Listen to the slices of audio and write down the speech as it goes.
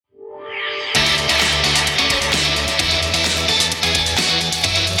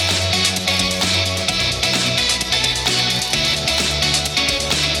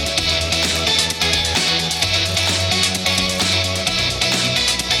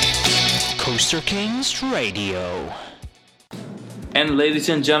Coaster Kings Radio. And ladies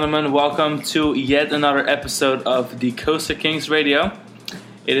and gentlemen, welcome to yet another episode of the Coaster Kings Radio.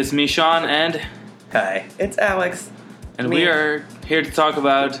 It is me, Sean, and... Hi, it's Alex. And we are here to talk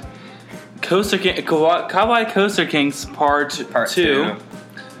about Kawaii Coaster Kings Part 2,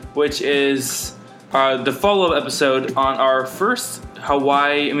 which is the follow-up episode on our first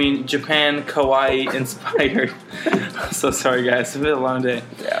Japan Kawaii inspired. So sorry guys, it's been a long day.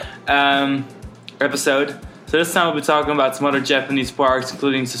 Yeah. Episode. So this time we'll be talking about some other Japanese parks,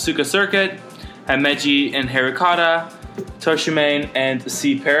 including Suzuka Circuit, Himeji and Hirokata, Toshimane and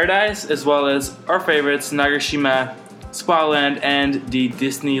Sea Paradise, as well as our favorites, Nagashima, Spaland, and the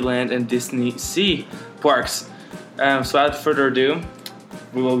Disneyland and Disney Sea parks. So without further ado,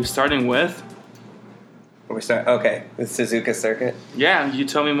 we will be starting with... Okay, the Suzuka Circuit. Yeah, you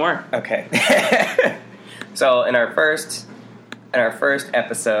tell me more. Okay. So in our first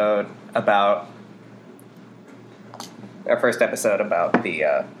episode about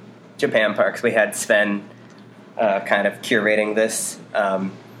the Japan parks, we had Sven kind of curating this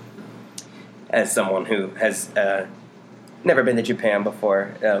as someone who has never been to Japan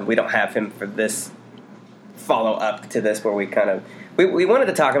before. We don't have him for this follow up to this, where we wanted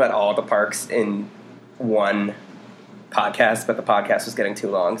to talk about all the parks in one podcast, but the podcast was getting too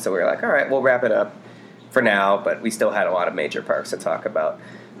long, so we were like, all right, we'll wrap it up for now, but we still had a lot of major parks to talk about.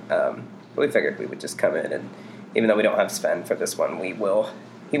 We figured we would just come in, and even though we don't have Sven for this one, he will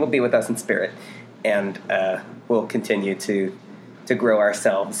be with us in spirit, and we'll continue to grow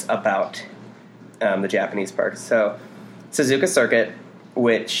ourselves about the Japanese parks. So Suzuka Circuit,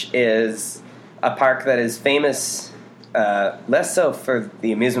 which is a park that is famous less so for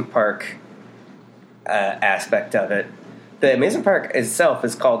the amusement park aspect of it. The amusement park itself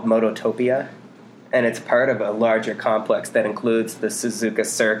is called Mototopia, and it's part of a larger complex that includes the Suzuka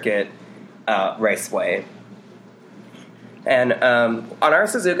Circuit Raceway. And on our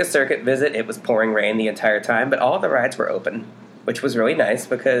Suzuka Circuit visit, it was pouring rain the entire time, but all the rides were open, which was really nice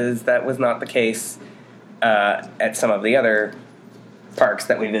because that was not the case at some of the other parks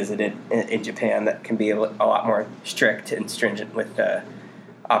that we visited in Japan that can be a lot more strict and stringent with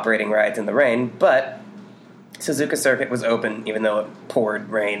operating rides in the rain. But Suzuka Circuit was open even though it poured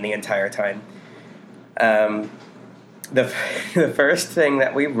rain the entire time. The first thing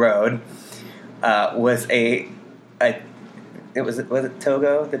that we rode was was it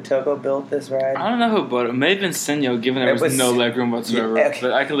Togo? Did Togo build this ride? I don't know who built it. It may have been Senyo, given there was no legroom whatsoever. Yeah,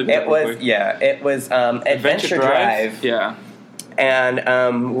 but I can look it up real quick. Yeah, it was Adventure Drive. Yeah.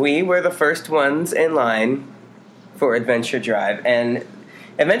 And we were the first ones in line for Adventure Drive. And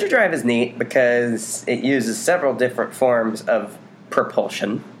Adventure Drive is neat because it uses several different forms of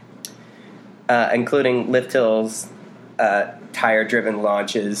propulsion, including lift hills, tire-driven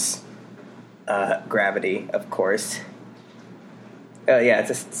launches, gravity, of course. It's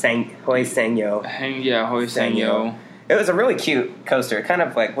a Hoi Sanyo. Hoi Sanyo. It was a really cute coaster, kind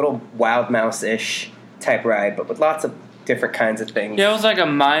of like little Wild Mouse-ish type ride, but with lots of different kinds of things. Yeah, it was like a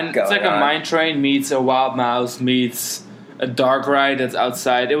mine train meets a Wild Mouse meets a dark ride that's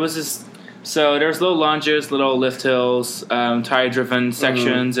outside. It was just there's little launches, little lift hills, tire-driven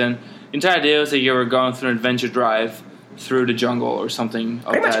sections, and the entire idea was that you were going through an Adventure Drive through the jungle or something.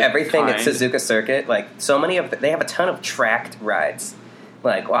 Pretty much everything at Suzuka Circuit, like so many they have a ton of tracked rides,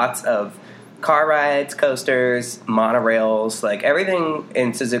 like lots of car rides, coasters, monorails. Like everything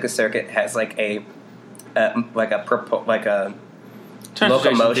in Suzuka Circuit has like a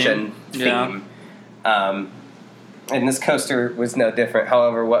locomotion theme. Yeah. And this coaster was no different.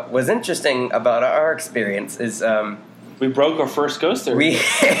 However, what was interesting about our experience is we broke our first coaster. We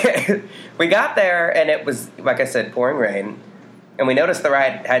got there, and it was, like I said, pouring rain. And we noticed the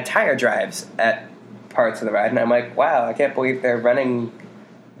ride had tire drives at parts of the ride. And I'm like, wow, I can't believe they're running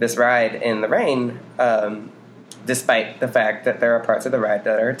this ride in the rain, despite the fact that there are parts of the ride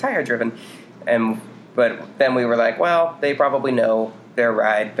that are tire-driven. But then we were like, well, they probably know their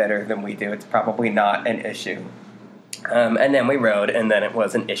ride better than we do. It's probably not an issue. And then we rode, and then it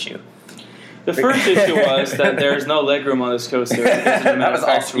was an issue. The first issue was that there's no legroom on this coaster. That was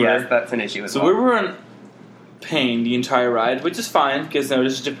also, yes, that's an issue as well. So we were in pain the entire ride, which is fine, because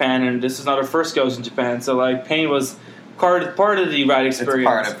this is Japan, and this is not our first goes in Japan, so like pain was part of the ride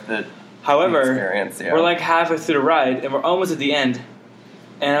experience. It's part of However, the experience, yeah. We're like halfway through the ride, and we're almost at the end,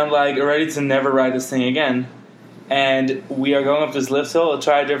 and I'm like ready to never ride this thing again. And we are going up this lift hill,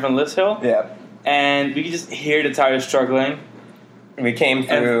 a different lift hill. Yeah. And we could just hear the tires struggling. We came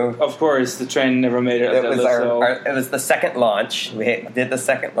through. And of course, the train never made it. It was it was the second launch. We did the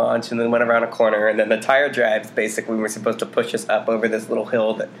second launch and then went around a corner. And then the tire drives basically were supposed to push us up over this little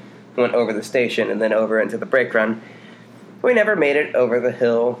hill that went over the station and then over into the brake run. We never made it over the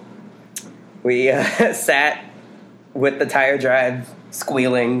hill. We sat with the tire drive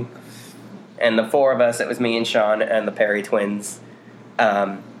squealing, and the four of us, it was me and Sean and the Perry twins,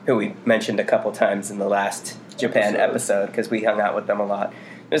 who we mentioned a couple times in the last Japan episode because we hung out with them a lot.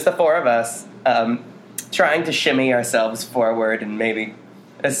 It was the four of us trying to shimmy ourselves forward and maybe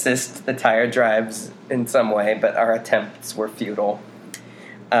assist the tire drives in some way, but our attempts were futile.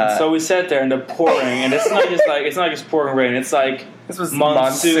 So we sat there in the pouring, and it's not just pouring rain. It's like This was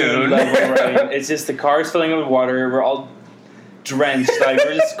monsoon level rain. It's just the car's filling up with water. We're all drenched, like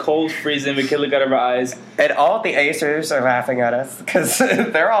we're just cold, freezing. We can look out of our eyes. And all the Acers are laughing at us because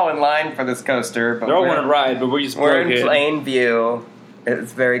they're all in line for this coaster. But They all want to ride, but we just we're broke in it. plain view.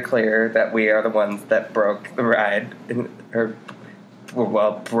 It's very clear that we are the ones that broke the ride,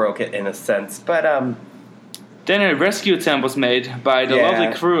 broke it in a sense. But Then a rescue attempt was made by the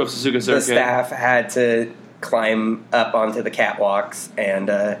lovely crew of Suzuka Circuit. the staff had to climb up onto the catwalks and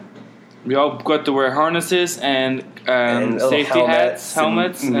We all got to wear harnesses and little safety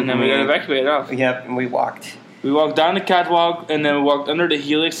helmets, and then we got evacuated off. Yep, and we walked. We walked down the catwalk, and then we walked under the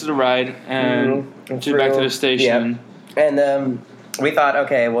helix of the ride, and to back to the station. Yep. And we thought,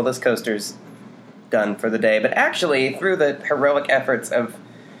 okay, well, this coaster's done for the day. But actually, through the heroic efforts of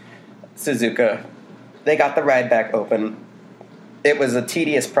Suzuka, they got the ride back open. It was a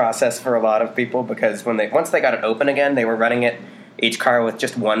tedious process for a lot of people because once they got it open again, they were running it, each car with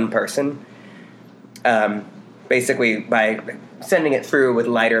just one person. Basically, by sending it through with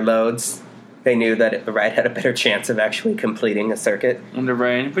lighter loads, they knew that the ride had a better chance of actually completing a circuit. In the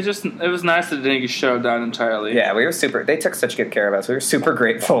rain. But it was nice that it didn't get shut down entirely. Yeah, they took such good care of us. We were super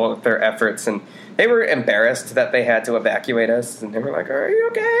grateful of their efforts, and they were embarrassed that they had to evacuate us, and they were like, "Are you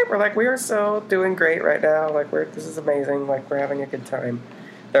okay?" We're like, "We are so doing great right now. Like, this is amazing. Like, we're having a good time."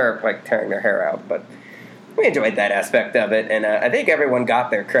 They're, like, tearing their hair out, but we enjoyed that aspect of it, and I think everyone got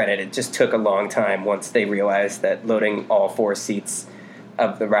their credit. It just took a long time once they realized that loading all 4 seats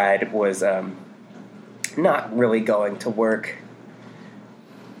of the ride was not really going to work.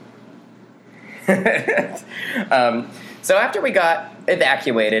 So after we got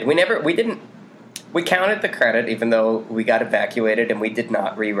evacuated, we counted the credit even though we got evacuated, and we did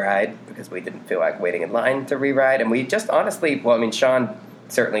not re-ride because we didn't feel like waiting in line to re-ride, and we just honestly, Sean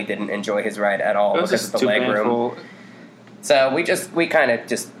certainly didn't enjoy his ride at all because of the leg room. So we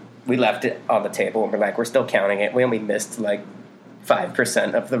left it on the table, and we're like, we're still counting it. We only missed like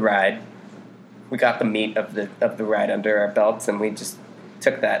 5% of the ride. We got the meat of the ride under our belts, and we just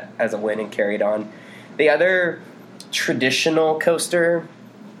took that as a win and carried on. The other traditional coaster,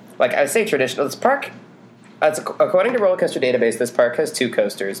 like I say traditional, this park, according to Roller Coaster Database, this park has 2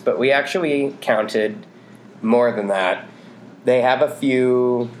 coasters, but we actually counted more than that. They have a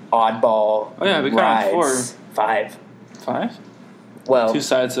few oddball we rides. counted 4. 5. 5? Well, 2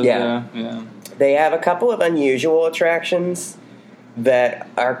 sides of the... They have a couple of unusual attractions that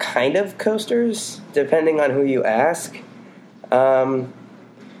are kind of coasters, depending on who you ask.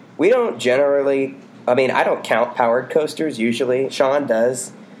 We don't generally... I don't count powered coasters, usually. Sean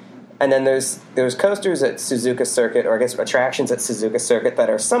does. And then there's coasters at Suzuka Circuit, or I guess attractions at Suzuka Circuit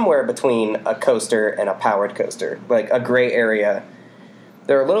that are somewhere between a coaster and a powered coaster, like a gray area.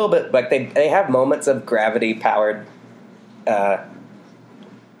 They're a little bit... like they have moments of gravity-powered...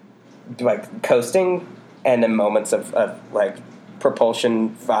 like coasting, and then moments of like propulsion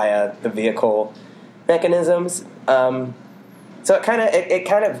via the vehicle mechanisms. So it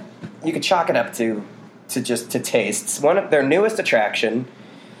kind of you could chalk it up to tastes. One of their newest attraction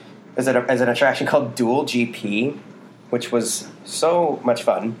is an attraction called Dual GP, which was so much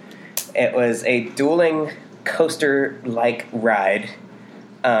fun. It was a dueling coaster-like ride.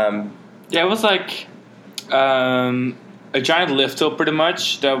 It was like a giant lift hill, pretty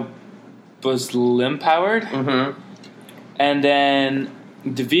much, that was limb-powered. Mm-hmm. And then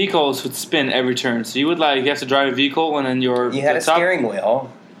the vehicles would spin every turn. So you have to drive a vehicle, and then you had a steering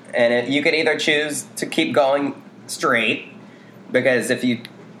wheel, and you could either choose to keep going straight, because if you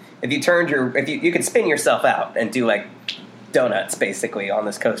turned you could spin yourself out and do like donuts basically on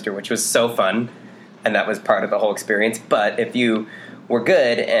this coaster, which was so fun, and that was part of the whole experience. But if you were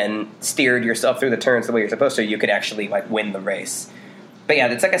good and steered yourself through the turns the way you're supposed to, you could actually like win the race. But yeah,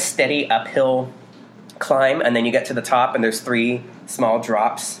 it's like a steady uphill climb, and then you get to the top, and there's 3 small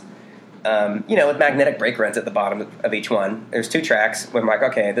drops. With magnetic brake runs at the bottom of each one. There's 2 tracks. We're like,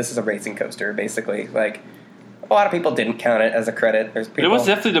 okay, this is a racing coaster, basically. Like, a lot of people didn't count it as a credit. It was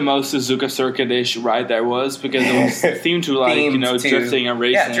definitely the most Suzuka Circuit-ish ride there was, because it was themed to drifting and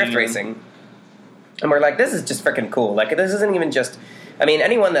racing. Yeah, drift racing. And we're like, this is just freaking cool. Like, this isn't even just I mean,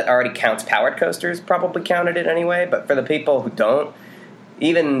 anyone that already counts powered coasters probably counted it anyway, but for the people who don't,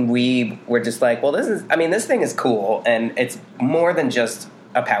 even we were just like, well, this thing is cool, and it's more than just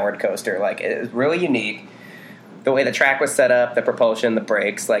a powered coaster. Like, it is really unique. The way the track was set up, the propulsion, the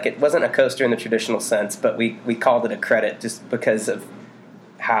brakes, like, it wasn't a coaster in the traditional sense, but we called it a credit just because of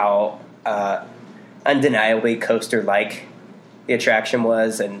how undeniably coaster-like the attraction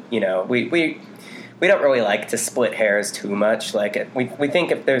was, and, you know, we don't really like to split hairs too much. Like, we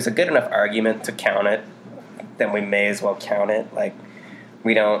think if there's a good enough argument to count it, then we may as well count it. Like,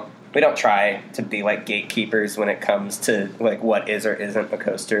 we don't try to be like gatekeepers when it comes to like what is or isn't a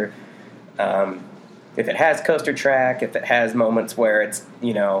coaster. If it has coaster track, if it has moments where it's,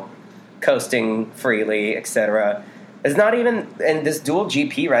 you know, coasting freely, etc. It's not even, and this dual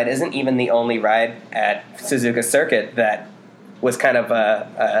GP ride isn't even the only ride at Suzuka Circuit that was kind of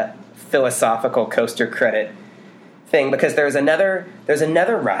a philosophical coaster credit thing, because there's another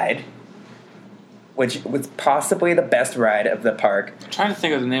ride which was possibly the best ride of the park. I'm trying to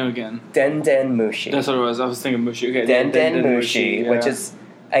think of the name again. Den Den Mushi. That's what it was. I was thinking Mushi. Okay, Den Den Mushi, yeah. which is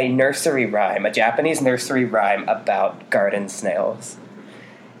a nursery rhyme, a Japanese nursery rhyme about garden snails.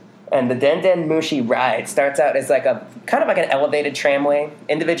 And the Den Den Mushi ride starts out as like a kind of like an elevated tramway,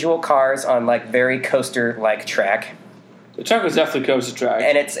 individual cars on like very coaster-like track. The track was definitely coaster track.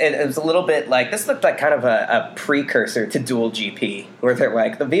 And it was a little bit like, this looked like kind of a precursor to Dual GP, where they're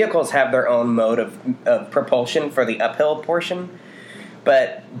like, the vehicles have their own mode of propulsion for the uphill portion,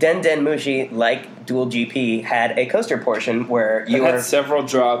 but Den Den Mushi, like Dual GP, had a coaster portion where you had several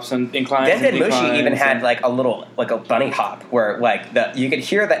drops and inclines. Den Den and Mushi even had and like a bunny hop, where like you could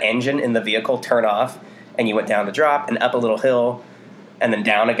hear the engine in the vehicle turn off, and you went down the drop and up a little hill, and then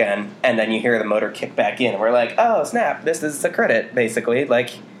down again, and then you hear the motor kick back in. We're like, oh, snap, this is a credit, basically. Like,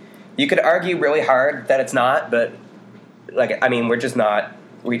 you could argue really hard that it's not, but, like, I mean, we're just not,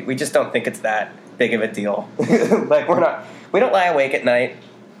 we just don't think it's that big of a deal. Like, we don't lie awake at night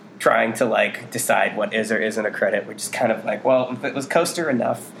trying to, like, decide what is or isn't a credit. We're just kind of like, well, if it was coaster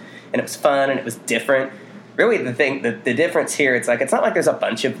enough, and it was fun, and it was different, really the difference here, it's like, it's not like there's a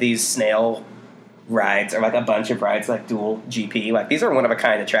bunch of these snail rides, or like a bunch of rides like Dual GP. Like, these are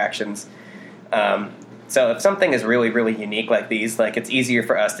one-of-a-kind attractions. So if something is really, really unique like these, like, it's easier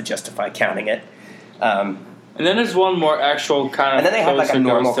for us to justify counting it. then there's one more actual kind of and then they have like a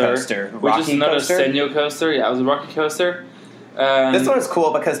normal coaster, which is another coaster. Senyo coaster. Yeah, it was a rocky coaster. This one is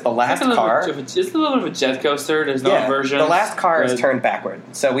cool because the last car... It's a little bit of a jet coaster. There's no version. The last car is turned backward.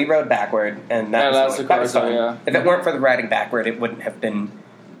 So we rode backward, and that was fun. Yeah. If it weren't for the riding backward, it wouldn't have been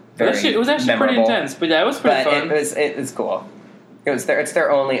very it was actually memorable. pretty intense, but yeah, it was pretty fun. It was cool. It's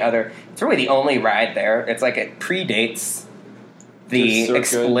their only other... It's really the only ride there. It's like it predates the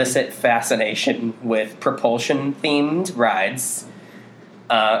explicit fascination with propulsion-themed rides.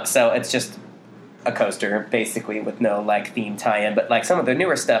 So it's just a coaster, basically, with no, like, theme tie-in. But, like, some of the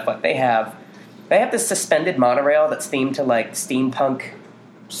newer stuff, like, they have this suspended monorail that's themed to, like, steampunk...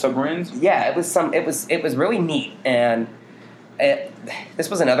 Submarines? Yeah, it was really neat, and... this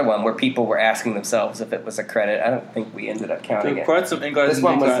was another one where people were asking themselves if it was a credit. I don't think we ended up counting it. Quite some inclines. This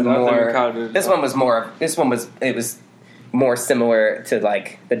one was more. It was more similar to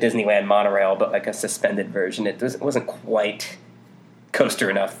like the Disneyland monorail, but like a suspended version. It wasn't quite coaster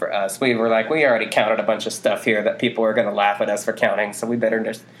enough for us. We were like, we already counted a bunch of stuff here that people are going to laugh at us for counting, so we better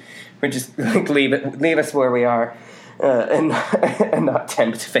just like, leave us where we are. And not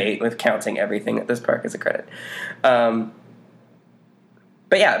tempt fate with counting everything at this park as a credit. But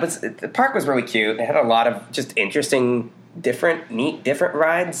yeah, the park was really cute. It had a lot of just interesting, different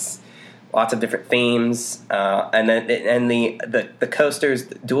rides, lots of different themes, and the coasters,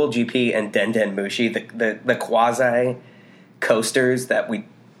 Dual GP and Den Den Mushi, the quasi coasters that we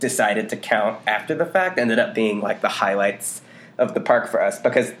decided to count after the fact ended up being like the highlights of the park for us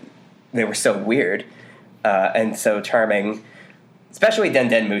because they were so weird and so charming. Especially Den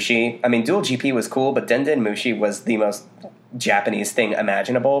Den Mushi. I mean, Dual GP was cool, but Den Den Mushi was the most Japanese thing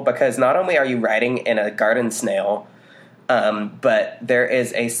imaginable because not only are you riding in a garden snail, but there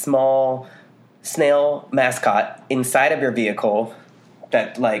is a small snail mascot inside of your vehicle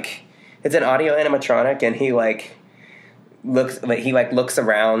that like it's an audio animatronic, and he looks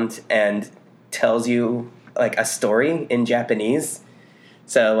around and tells you like a story in Japanese.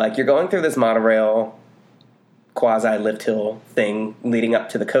 So like you're going through this monorail quasi lift hill thing leading up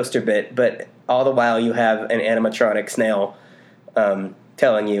to the coaster bit, but all the while you have an animatronic snail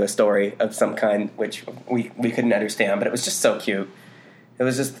telling you a story of some kind, which we couldn't understand, but it was just so cute. It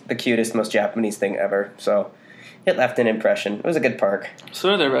was just the cutest, most Japanese thing ever. So it left an impression. It was a good park. So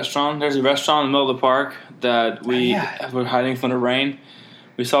there's a restaurant. There's a restaurant in the middle of the park that we were hiding from the rain.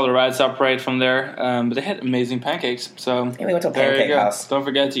 We saw the rides operate from there, but they had amazing pancakes. So we went to a there you pancake go. house. Don't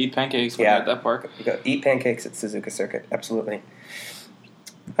forget to eat pancakes when you're at that park. You go eat pancakes at Suzuka Circuit. Absolutely.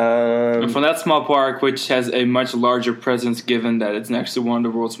 And from that small park, which has a much larger presence given that it's next to one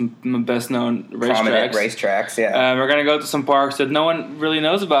of the world's best-known prominent racetracks, yeah. We're going to go to some parks that no one really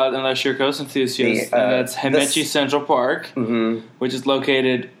knows about unless you're a coast enthusiast, and that's Himeji Central Park, which is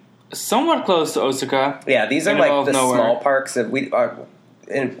located somewhat close to Osaka. Yeah, these are like the small parks.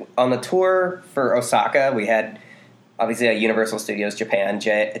 On the tour for Osaka, we had obviously a Universal Studios Japan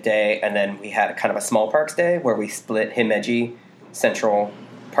day, and then we had kind of a small parks day where we split Himeji Central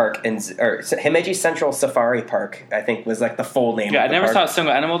Park Himeji Central Safari Park, I think was like the full name. Yeah, of the I never park. saw a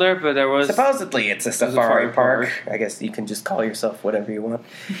single animal there, but there was. Supposedly, it's a safari park. I guess you can just call yourself whatever you want.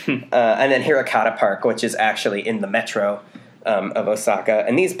 And then Hirakata Park, which is actually in the metro of Osaka.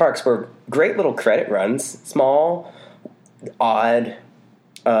 And these parks were great little credit runs, small, odd,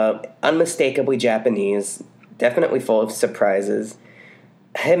 unmistakably Japanese, definitely full of surprises.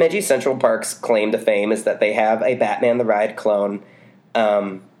 Himeji Central Park's claim to fame is that they have a Batman the Ride clone,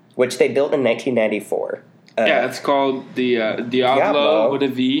 which they built in 1994. It's called the Diablo with a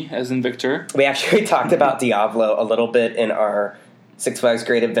V, as in Victor. We actually talked about Diablo a little bit in our Six Flags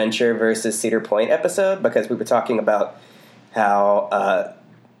Great Adventure versus Cedar Point episode, because we were talking about how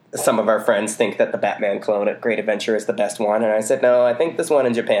some of our friends think that the Batman clone at Great Adventure is the best one, and I said, no, I think this one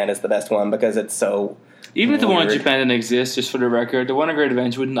in Japan is the best one because it's so Even if the weird. one in Japan didn't exist, just for the record, the one in Great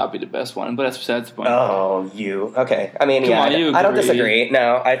Adventure would not be the best one, but that's besides the point. Oh, you. Okay. I mean, I don't disagree.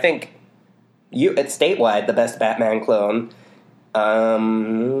 No, I think it's statewide the best Batman clone.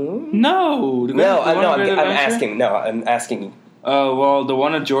 No. I'm asking. Oh, well, the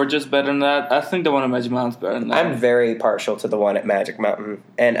one at Georgia's better than that. I think the one at Magic Mountain's better than that. I'm very partial to the one at Magic Mountain.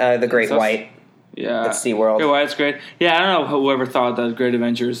 And the Great White at SeaWorld. Great White's great. Yeah, I don't know whoever thought that Great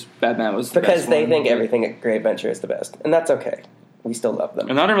Adventures Batman was the best because they one. think everything at Great Adventure is the best. And that's okay. We still love them.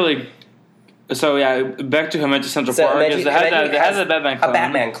 Another really... So, yeah, back to Himeji Central Park. It has a Batman clone. A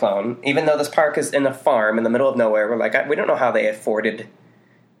Batman clone. Even though this park is in a farm in the middle of nowhere, we're like, we don't know how they afforded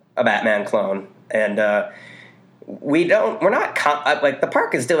a Batman clone. And the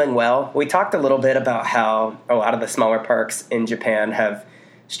park is doing well. We talked a little bit about how a lot of the smaller parks in Japan have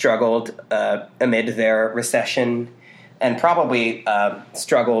struggled amid their recession and probably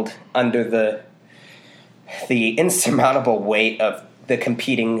struggled under the insurmountable weight of the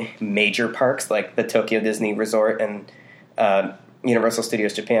competing major parks like the Tokyo Disney Resort and Universal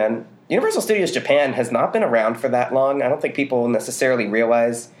Studios Japan. Universal Studios Japan has not been around for that long. I don't think people necessarily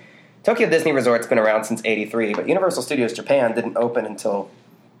realize. Tokyo Disney Resort's been around since '83, but Universal Studios Japan didn't open until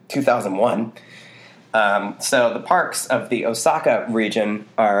 2001. So the parks of the Osaka region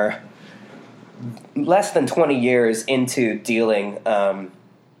are less than 20 years into dealing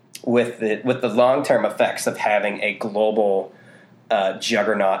with the long-term effects of having a global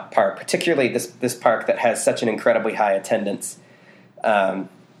juggernaut park, particularly this park that has such an incredibly high attendance.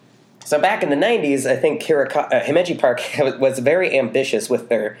 So back in the 90s, I think Himeji Park was very ambitious with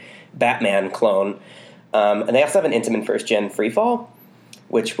their Batman clone. And they also have an Intamin First Gen Freefall,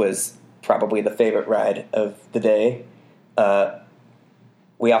 which was probably the favorite ride of the day.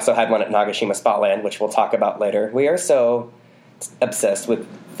 We also had one at Nagashima Spotland, which we'll talk about later. We are so obsessed with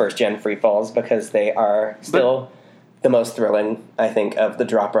First Gen Freefalls because they are still the most thrilling, I think, of the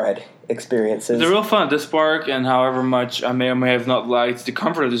drop ride experiences. The real fun at this park, and however much I may or may have not liked the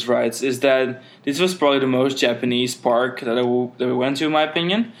comfort of these rides, is that this was probably the most Japanese park that we went to, in my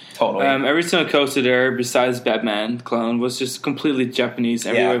opinion. Totally. Every single coaster there, besides Batman clone, was just completely Japanese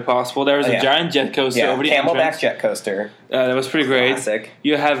every way possible. There was a giant jet coaster over the Camelback entrance. jet coaster. That was pretty great. Classic.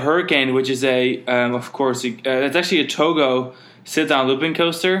 You have Hurricane, which is of course, it's actually a Togo sit-down looping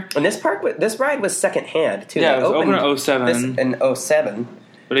coaster. And this ride was second-hand, too. Yeah, it was opened in 07. In 07.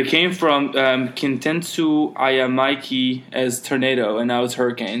 But it came from Kintetsu Ayamaiki as Tornado, and now it's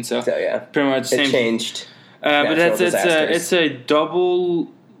Hurricane. So pretty much it same. changed. But it's a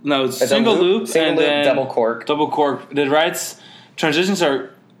double, single loop, and then double cork. Double cork. The rides transitions are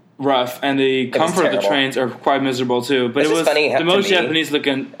rough, and the comfort of the trains are quite miserable too. But it was the most Japanese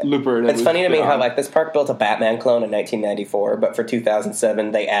looking looper. It's funny to me how this park built a Batman clone in 1994, but for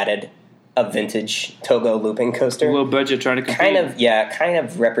 2007 they added a vintage Togo looping coaster. Low budget, trying to compete. Kind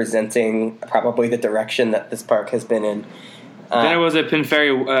of representing probably the direction that this park has been in. Then there was a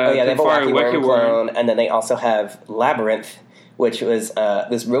Pinfairy. they have a Wacky Worm clone, and then they also have Labyrinth, which was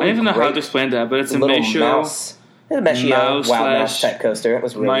this really. I don't even know how to explain that, but it's a little Meisho. mouse. It's a Meisho Wild Mouse type coaster. It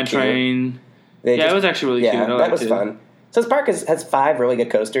was really Mine cute. Train. It was actually really cute. I that liked was it. fun. So this park has 5 really good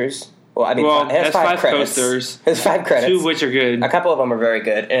coasters. Well, I mean, Well, it has 5 credits. coasters. It has 5 credits. 2 of which are good. A couple of them are very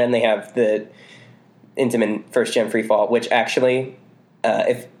good, and they have the Intamin First Gen Freefall, which actually,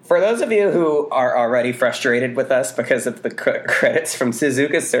 if for those of you who are already frustrated with us because of the credits from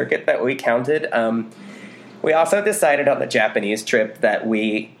Suzuka Circuit that we counted, we also decided on the Japanese trip that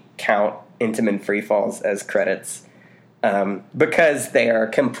we count Intamin Freefalls as credits because they are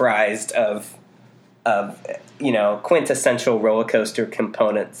comprised of quintessential roller coaster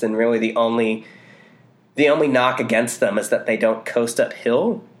components, and really the only knock against them is that they don't coast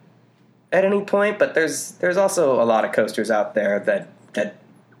uphill at any point. But there's also a lot of coasters out there that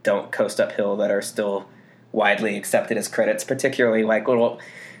don't coast uphill that are still widely accepted as credits, particularly like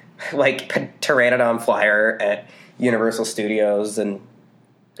Pteranodon Flyer at Universal Studios, and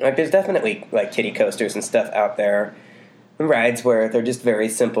like there's definitely like kiddie coasters and stuff out there, and rides where they're just very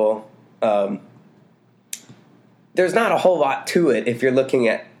simple. There's not a whole lot to it if you're looking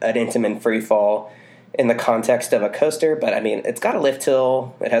at an Intamin Freefall in the context of a coaster, but I mean, it's got a lift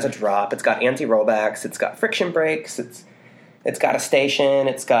hill, it has a drop, it's got anti-rollbacks, it's got friction brakes, it's got a station,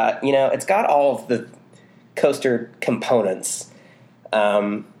 it's got all of the coaster components.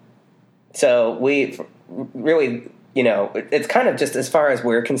 So we really, it's kind of just as far as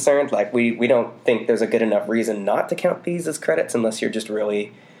we're concerned, like we don't think there's a good enough reason not to count these as credits unless you're just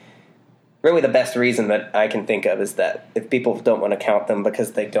really the best reason that I can think of is that if people don't want to count them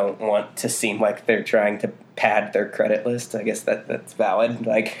because they don't want to seem like they're trying to pad their credit list, I guess that's valid.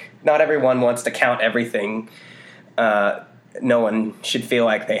 Like, not everyone wants to count everything. No one should feel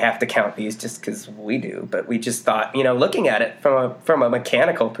like they have to count these just because we do. But we just thought, looking at it from a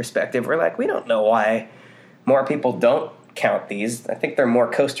mechanical perspective, we're like, we don't know why more people don't count these. I think they're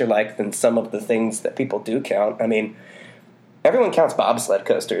more coaster-like than some of the things that people do count. I mean, everyone counts bobsled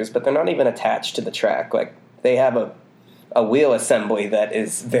coasters, but they're not even attached to the track. Like, they have a wheel assembly that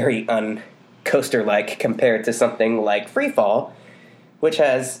is very un-coaster-like compared to something like Freefall, which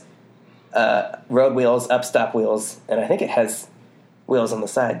has road wheels, upstop wheels, and I think it has wheels on the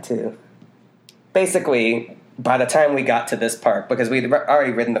side, too. Basically, by the time we got to this park, because we'd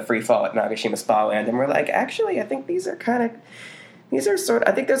already ridden the Freefall at Nagashima Spa Land, and we're like, actually, I think I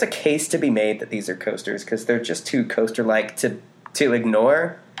think there's a case to be made that these are coasters because they're just too coaster-like to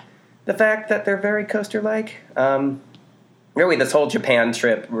ignore the fact that they're very coaster-like. Really, this whole Japan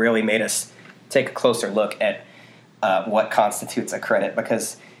trip really made us take a closer look at what constitutes a credit,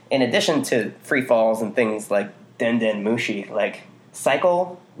 because in addition to free falls and things like Den Mushi, like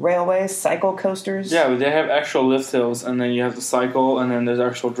cycle railways, cycle coasters. Yeah, they have actual lift hills, and then you have to cycle, and then there's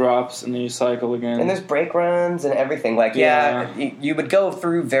actual drops, and then you cycle again. And there's brake runs and everything. Like, you would go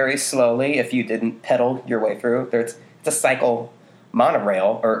through very slowly if you didn't pedal your way through. It's a cycle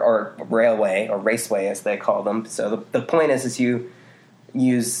monorail, or railway, or raceway, as they call them. So the point is you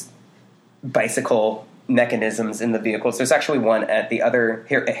use bicycle mechanisms in the vehicles. There's actually one at the other,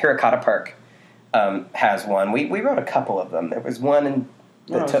 Hirokata Park has one. We rode a couple of them. There was one in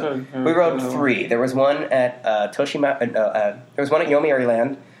we rode 3. There was one at Toshima. There was one at Yomiuri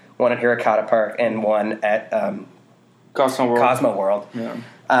Land, one at Hirokata Park, and one at Cosmo World. Yeah.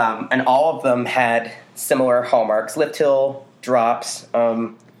 And all of them had similar hallmarks: lift hill, drops.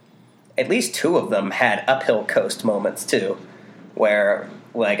 At least 2 of them had uphill coast moments too, where,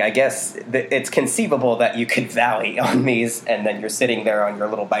 like, I guess it's conceivable that you could valley on these, and then you're sitting there on your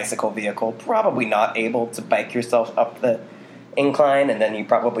little bicycle vehicle, probably not able to bike yourself up the incline, and then you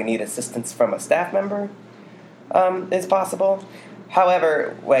probably need assistance from a staff member, is possible.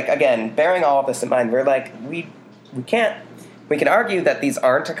 However, like, again, bearing all of this in mind, we're like, we can argue that these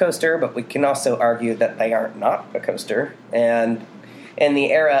aren't a coaster, but we can also argue that they aren't not a coaster. And in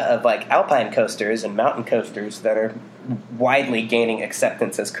the era of, like, alpine coasters and mountain coasters that are widely gaining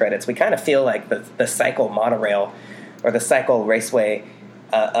acceptance as credits, we kind of feel like the cycle monorail or the cycle raceway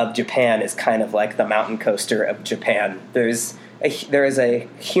of Japan is kind of like the mountain coaster of Japan. There is a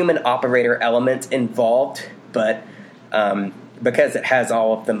human operator element involved, but because it has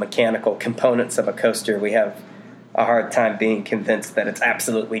all of the mechanical components of a coaster, we have a hard time being convinced that it's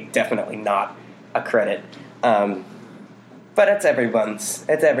absolutely, definitely not a credit. But it's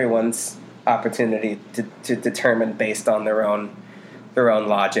everyone's opportunity to determine based on their own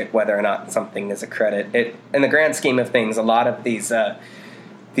logic whether or not something is a credit. In the grand scheme of things, a lot of these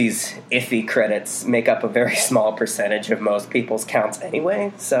iffy credits make up a very small percentage of most people's counts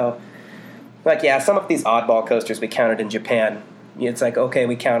anyway. So, like, yeah, some of these oddball coasters we counted in Japan, it's like, okay,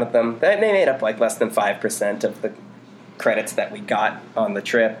 we counted them. They made up like less than 5% of the credits that we got on the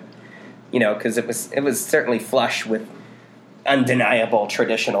trip, because it was certainly flush with undeniable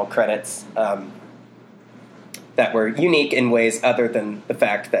traditional credits that were unique in ways other than the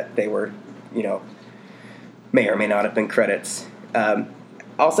fact that they were, may or may not have been credits.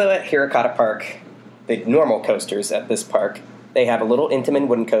 Also at Hirakata Park, the normal coasters at this park, they have a little Intamin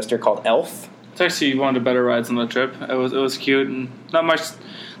wooden coaster called Elf. It's actually one of the better rides on the trip. It was cute and not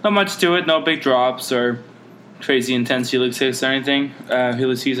much to it. No big drops or crazy intense helix hits or anything.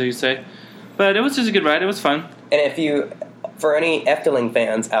 Helix H's, I should say. But it was just a good ride. It was fun. And for any Efteling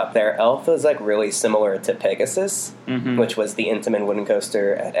fans out there, Elf is like really similar to Pegasus, which was the Intamin wooden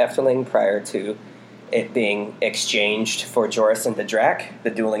coaster at Efteling prior to it being exchanged for Joris and the Drac, the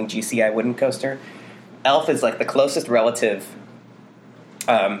dueling GCI wooden coaster. Elf is like the closest relative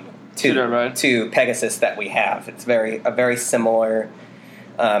to Pegasus that we have. It's a very similar,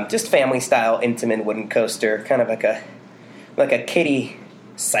 just family style Intamin wooden coaster, kind of like a kiddie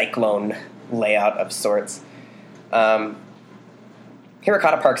cyclone layout of sorts.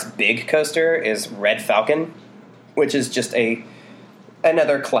 Hirakata Park's big coaster is Red Falcon, which is just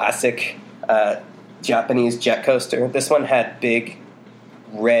another classic Japanese jet coaster. This one had big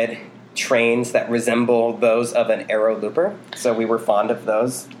red trains that resemble those of an Aero Looper, so we were fond of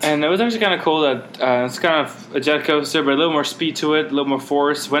those. And it was actually kind of cool that it's kind of a jet coaster, but a little more speed to it, a little more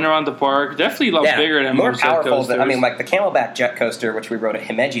force. Went around the park, definitely a lot bigger than more most powerful jet coasters. like the Camelback jet coaster, which we rode at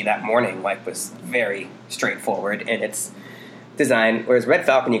Himeji that morning, was very straightforward in its design. Whereas Red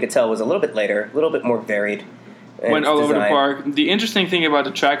Falcon, you could tell, was a little bit later, a little bit more varied. Went all over the park. The interesting thing about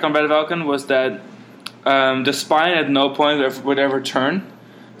the track on Red Falcon was that the spine at no point would ever turn.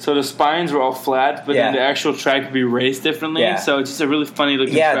 So the spines were all flat, but then the actual track would be raised differently. Yeah. So it's just a really funny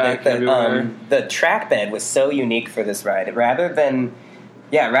looking track everywhere. The track bed was so unique for this ride. Rather than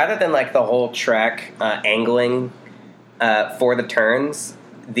like the whole track angling for the turns,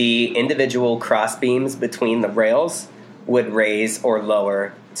 the individual cross beams between the rails would raise or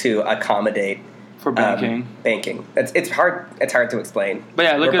lower to accommodate for banking. It's hard to explain. But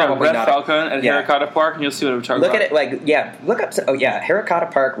yeah, look at Red Falcon at Hirakata Park, and you'll see what I'm talking about. Look at it, look up.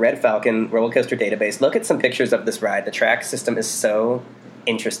 Hirakata Park, Red Falcon, roller coaster database. Look at some pictures of this ride. The track system is so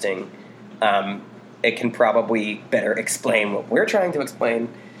interesting. It can probably better explain what we're trying to explain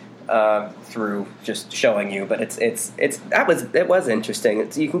through just showing you. But it was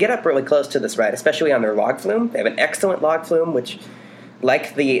interesting. You can get up really close to this ride, especially on their log flume. They have an excellent log flume, which,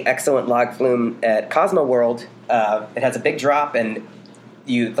 like the excellent log flume at Cosmo World, it has a big drop, and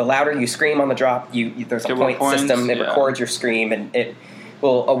the louder you scream on the drop, there's a point system. It records your scream, and it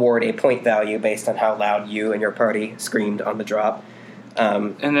will award a point value based on how loud you and your party screamed on the drop.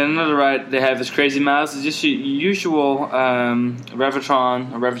 And then another ride they have is Crazy Mouse. It's just your usual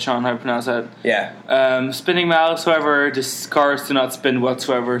Revitron, how you pronounce that. Yeah. Spinning mouse, however, the cars do not spin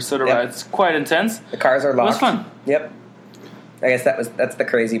whatsoever, so the ride's quite intense. The cars are locked. It was fun. Yep. I guess that's the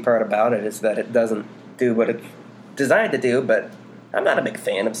crazy part about it, is that it doesn't do what it's designed to do, but I'm not a big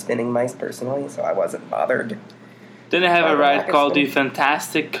fan of spinning mice personally, so I wasn't bothered. Then they have a ride called the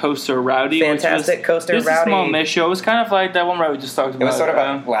Fantastic Coaster Rowdy. Fantastic Coaster Rowdy. Just a small mission. It was kind of like that one ride we just talked about. It was sort of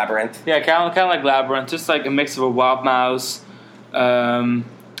a Labyrinth. Yeah, kind of like Labyrinth. Just like a mix of a Wild Mouse, a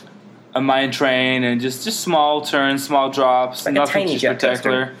mine train, and just small turns, small drops. Like nothing a tiny too jet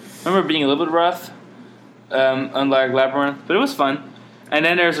spectacular. coaster. Remember being a little bit rough, unlike Labyrinth, but it was fun. And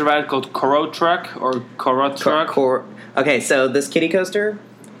then there's a ride called Koro Truck or Koro Truck. Okay, so this kiddie coaster,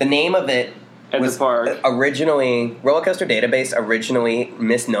 the name of it was the park. Originally, Roller Coaster Database originally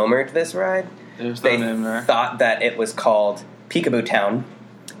misnomered this ride. They thought that it was called Peekaboo Town,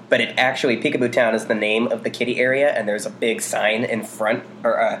 but Peekaboo Town is the name of the kiddie area, and there's a big sign in front,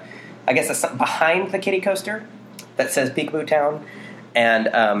 or I guess behind the kiddie coaster that says Peekaboo Town,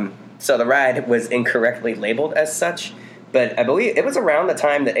 and so the ride was incorrectly labeled as such. But I believe it was around the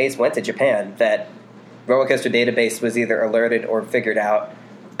time that Ace went to Japan that Roller Coaster Database was either alerted or figured out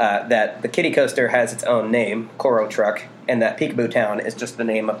that the kiddie coaster has its own name, Koro Truck, and that Peekaboo Town is just the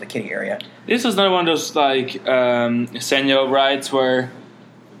name of the kiddie area. This was another one of those Senyo rides where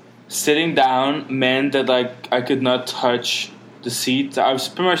sitting down meant that I could not touch the seat. I was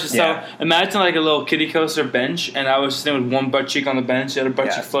pretty much just so imagine like a little kiddie coaster bench, and I was sitting with one butt cheek on the bench, the other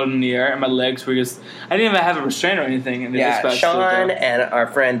butt cheek floating in the air, and my legs were just I didn't even have a restraint or anything. And Sean and our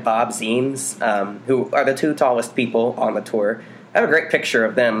friend Bob Zeems, who are the two tallest people on the tour, I have a great picture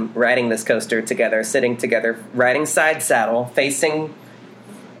of them riding this coaster together, sitting together, riding side saddle, facing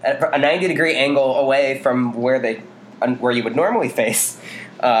a 90-degree angle away from where you would normally face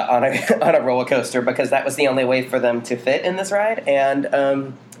on a roller coaster, because that was the only way for them to fit in this ride. And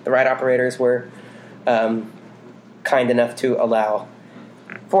the ride operators were kind enough to allow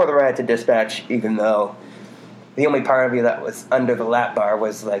for the ride to dispatch, even though the only part of you that was under the lap bar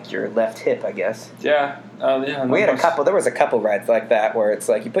was like your left hip, I guess. Yeah. Yeah. We had a couple. There was a couple rides like that where it's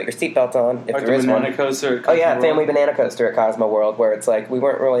like you put your seatbelt on if Like there the is banana one. coaster. At Oh yeah, Cosmo Family World. Banana Coaster at Cosmo World, where it's like we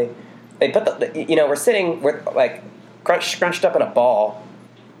weren't really. They put we're sitting, we're like scrunched up in a ball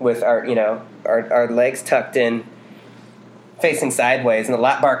with our our legs tucked in, facing sideways, and the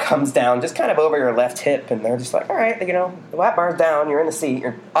lap bar comes down just kind of over your left hip, and they're just like, all right, the lap bar's down, you're in the seat,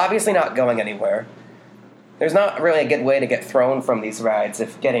 you're obviously not going anywhere. There's not really a good way to get thrown from these rides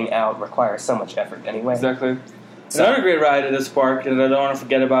if getting out requires so much effort anyway. Exactly. So- Another great ride at this park that I don't want to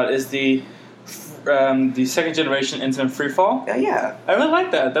forget about is the second generation Intamin Freefall. Oh, yeah. I really like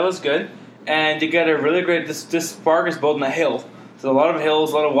that. That was good. And you get a really great. This park is built on a hill. So a lot of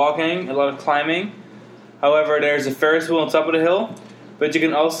hills, a lot of walking, a lot of climbing. However, there's a Ferris wheel on top of the hill. But you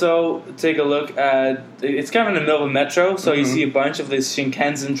can also take a look at. It's kind of in the middle of a metro, so you see a bunch of these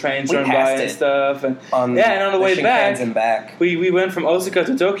Shinkansen trains We run by passed and it stuff. And And on the way back, Shinkansen back. we went from Osaka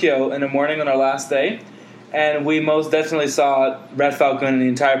to Tokyo in the morning on our last day, and we most definitely saw Red Falcon and the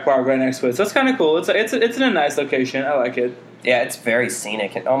entire park right next to it. So it's kind of cool. It's in a nice location. I like it. Yeah, it's very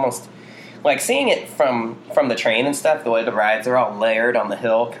scenic and almost like seeing it from the train and stuff. The way the rides are all layered on the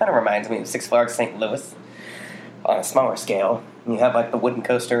hill kind of reminds me of Six Flags St. Louis on a smaller scale. You have like the wooden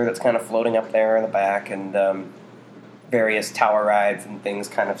coaster that's kind of floating up there in the back, and various tower rides and things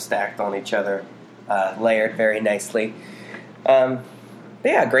kind of stacked on each other, layered very nicely. But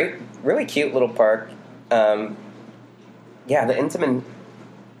yeah, great, really cute little park. Yeah, the Intamin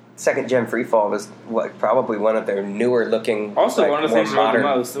second gen Freefall was probably one of their newer looking. Also, like, one of the more things I loved the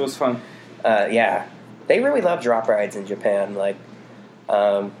modern- most. It was fun. Yeah, they really love drop rides in Japan. Like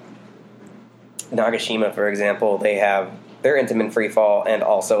Nagashima, for example, they have their Intamin Freefall and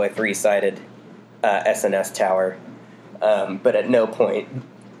also a 3-sided SNS tower. But at no point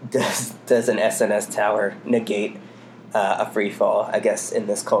does an SNS tower negate a freefall, I guess, in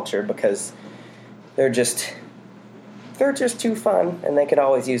this culture, because they're just too fun, and they could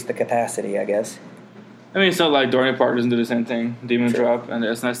always use the capacity, I guess. I mean, it's not like Dorney Park doesn't do the same thing. Demon True. Drop and the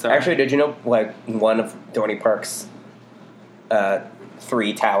SNS Tower. Actually, did you know like one of Dorney Park's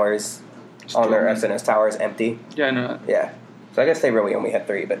 3 towers on their Dorney. SNS tower is empty? Yeah, I know that. Yeah. So I guess they really only had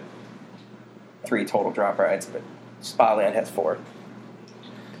 3, but 3 total drop rides, but Spotland has 4.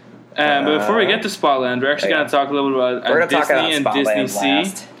 But before we get to Spotland, we're actually yeah. going to talk a little bit about We're going to talk Disney about and Spotland Disney Sea.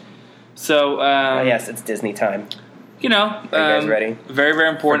 last. So, Yes, it's Disney time. you know, Are you guys ready? very, very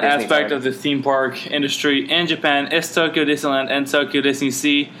important For Disney aspect time? of the theme park industry in Japan is Tokyo Disneyland and Tokyo Disney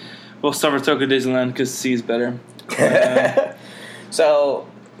Sea. We'll start with Tokyo Disneyland because Sea is better. So,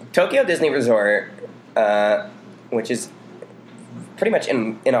 Tokyo Disney Resort, which is pretty much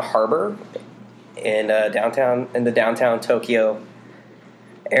in a harbor in the downtown Tokyo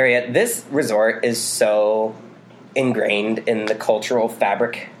area. This resort is so ingrained in the cultural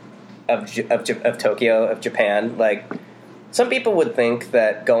fabric of Tokyo, of Japan. Like, some people would think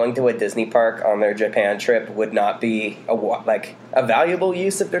that going to a Disney park on their Japan trip would not be a valuable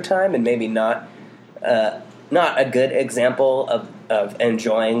use of their time, and maybe not a good example of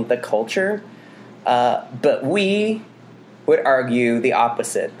enjoying the culture. But we would argue the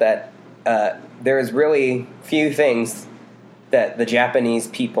opposite, that there is really few things that the Japanese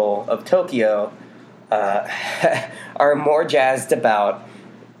people of Tokyo are more jazzed about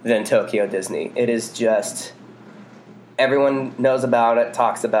than Tokyo Disney. It is just, everyone knows about it,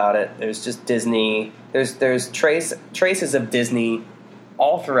 talks about it. There's just Disney. There's traces of Disney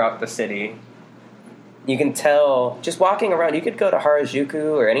all throughout the city. You can tell just walking around. You could go to Harajuku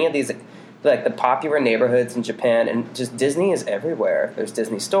or any of these, like the popular neighborhoods in Japan, and just Disney is everywhere. There's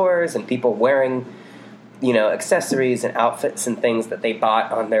Disney stores and people wearing, accessories and outfits and things that they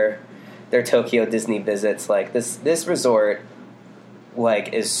bought on their Tokyo Disney visits. Like this resort,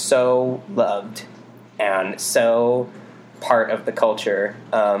 is so loved and so part of the culture.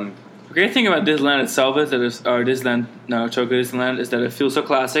 The great thing about Disneyland itself is that Tokyo Disneyland is that it feels so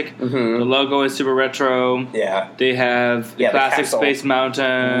classic. Mm-hmm. The logo is super retro. Yeah. They have the Yeah, the classic castle Space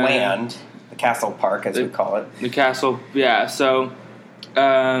Mountain Land, the Castle Park, as we call it. The castle, yeah. So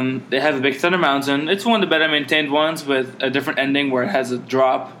they have the Big Thunder Mountain. It's one of the better maintained ones with a different ending where it has a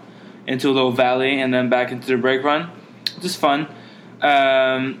drop into a little valley and then back into the brake run. It's just fun.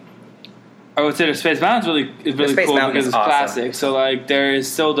 I would say the Space Mountain is really Space cool Mountain because is it's awesome. classic. So there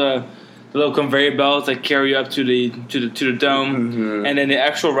is still the the little conveyor belts that carry you up to the dome, and then the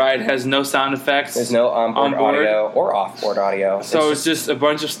actual ride has no sound effects. There's no onboard audio or offboard audio. So it's just a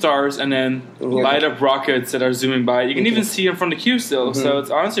bunch of stars and then light up rockets that are zooming by. You can even see them from the queue still. So it's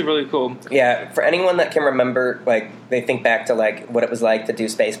honestly really cool. Yeah, for anyone that can remember, like they think back to like what it was like to do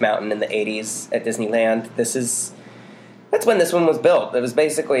Space Mountain in the '80s at Disneyland. That's when this one was built. It was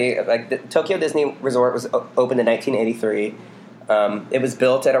basically like the Tokyo Disney Resort was opened in 1983. It was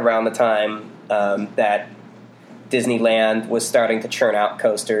built at around the time that Disneyland was starting to churn out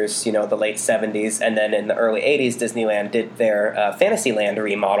coasters, the late 70s. And then in the early 80s, Disneyland did their Fantasyland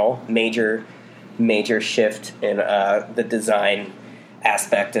remodel, major shift in the design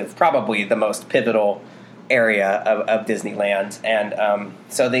aspect of probably the most pivotal area of Disneyland. And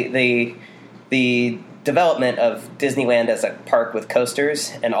so the development of Disneyland as a park with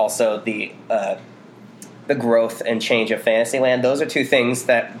coasters and also the growth and change of Fantasyland, those are two things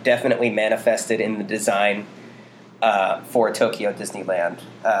that definitely manifested in the design for Tokyo Disneyland.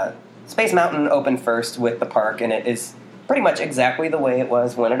 Space Mountain opened first with the park, and it is pretty much exactly the way it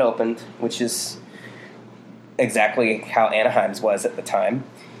was when it opened, which is exactly how Anaheim's was at the time.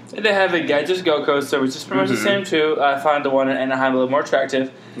 They have a Gadgets Go coaster, which is pretty much the same too. I find the one in Anaheim a little more attractive.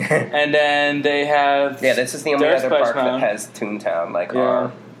 And then they have... Yeah, this is the only other park that has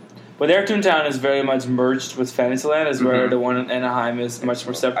Toontown, But their Toontown is very much merged with Fantasyland, as where the one in Anaheim is much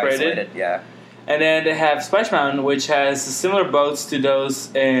more separated. Isolated, yeah. And then they have Splash Mountain, which has similar boats to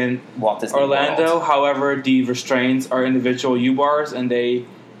those in Walt Disney Orlando. World. However, the restraints are individual U-bars, and they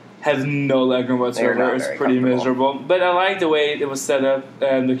have no legroom whatsoever. It's pretty miserable. But I like the way it was set up.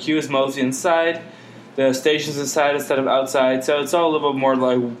 The queue is mostly inside. The station's inside instead of outside. So it's all a little bit more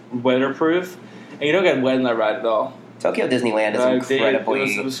like weatherproof. And you don't get wet in that ride at all. Tokyo Disneyland is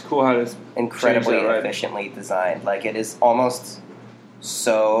incredibly... It was cool how it's incredibly efficiently designed. Like, it is almost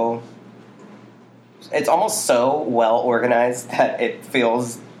so... It's almost so well organized that it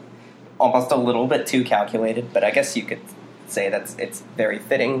feels almost a little bit too calculated, but I guess you could say it's very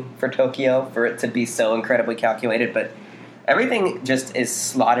fitting for Tokyo for it to be so incredibly calculated, but everything just is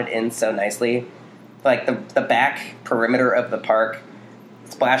slotted in so nicely. Like, the back perimeter of the park,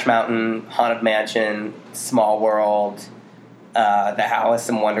 Splash Mountain, Haunted Mansion, Small World, the Alice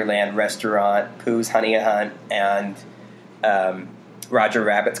in Wonderland restaurant, Pooh's Honey Hunt, and Roger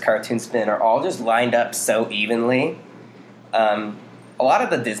Rabbit's Cartoon Spin are all just lined up so evenly. A lot of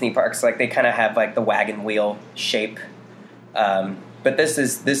the Disney parks, like, they kind of have like the wagon wheel shape, but this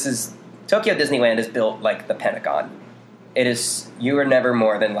is Tokyo Disneyland is built like the Pentagon. It is, you are never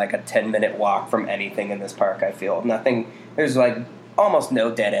more than like a 10-minute walk from anything in this park. I feel there's like almost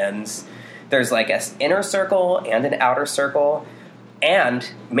no dead ends. There's like an inner circle and an outer circle, and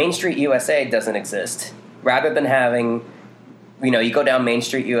Main Street USA doesn't exist. Rather than having, you go down Main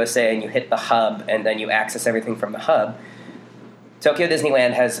Street USA and you hit the hub and then you access everything from the hub, Tokyo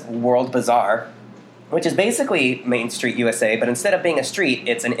Disneyland has World Bazaar, which is basically Main Street USA, but instead of being a street,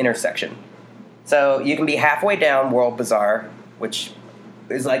 it's an intersection. So you can be halfway down World Bazaar, which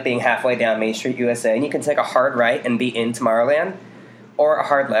is like being halfway down Main Street USA, and you can take a hard right and be in Tomorrowland, or a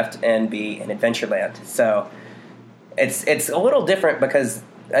hard left and be in Adventureland. So it's a little different because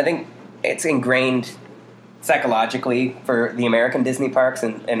I think it's ingrained psychologically for the American Disney parks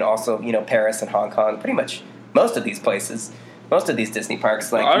and also, Paris and Hong Kong, pretty much most of these places. Most of these Disney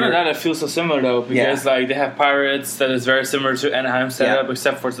parks, like, other than that, it feels so similar though, because like they have Pirates that is very similar to Anaheim setup,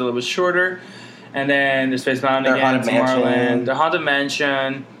 except for it's a little bit shorter. And then there's Space Mountain again, Tomorrowland, the Haunted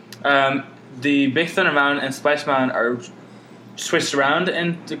Mansion, the Big Thunder Mountain and Splash Mountain are switched around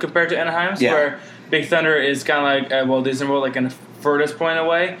compared to Anaheim's, where Big Thunder is kind of like Walt Disney World, like in the furthest point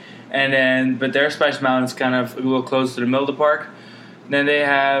away, but their Splash Mountain is kind of a little closer to the middle of the park. Then they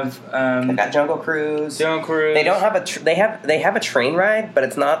have they've got Jungle Cruise. They don't have they have a train ride, but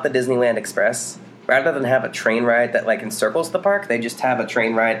it's not the Disneyland Express. Rather than have a train ride that like encircles the park, they just have a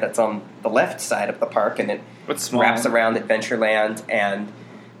train ride that's on the left side of the park, and it wraps around Adventureland and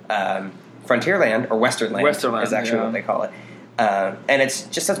Frontierland, or Westerland is actually what they call it. And it's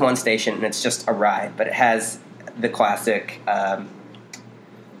just as one station, and it's just a ride, but it has the classic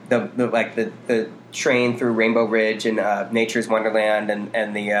the train through Rainbow Ridge and Nature's Wonderland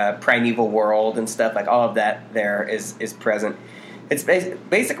and the Primeval World and stuff. Like, all of that there is present. It's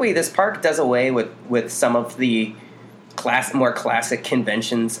basically, this park does away with some of the more classic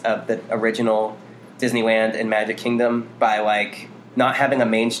conventions of the original Disneyland and Magic Kingdom by like not having a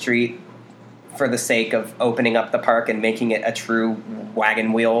main street for the sake of opening up the park and making it a true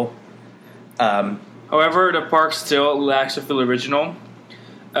wagon wheel. However, the park still lacks a feel original.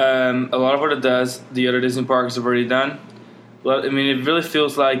 A lot of what it does, the other Disney parks have already done. Well, I mean, it really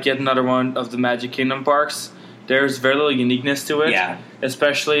feels like yet another one of the Magic Kingdom parks. There's very little uniqueness to it. Yeah.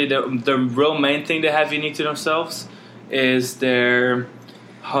 Especially the real main thing they have unique to themselves is their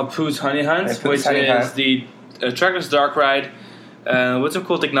Pooh's Honey Hunt, which is the Trackless Dark Ride with some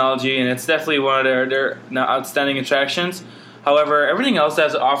cool technology, and it's definitely one of their now outstanding attractions. However, everything else that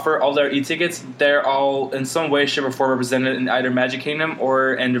has to offer, all their e-tickets, they're all in some way, shape, or form represented in either Magic Kingdom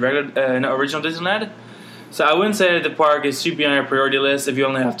or in the original Disneyland. So I wouldn't say that the park is super on your priority list if you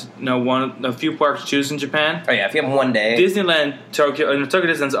only have to a few parks to choose in Japan. Oh yeah, if you have one day. Disneyland, Tokyo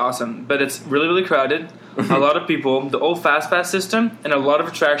Disneyland's awesome, but it's really, really crowded. A lot of people, the old Fast Pass system, and a lot of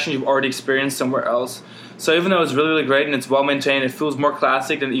attractions you've already experienced somewhere else. So even though it's really, really great and it's well maintained, it feels more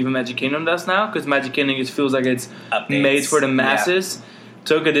classic than even Magic Kingdom does now, because Magic Kingdom just feels like it's made for the masses. Yeah.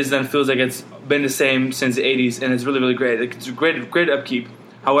 Tokyo Disneyland feels like it's been the same since the 80s, and it's really, really great. It's a great upkeep.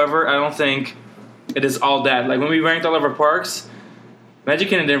 However, I don't think it is all that. Like when we ranked all of our parks, Magic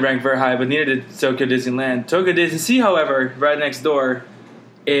Kingdom didn't rank very high, but neither did Tokyo Disneyland. Tokyo Disney Sea, however, right next door,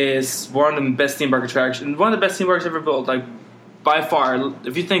 is one of the best theme park attractions, one of the best theme parks ever built. Like by far,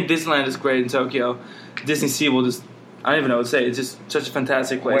 if you think Disneyland is great in Tokyo, Disney Sea will just, I don't even know what to say. It's just such a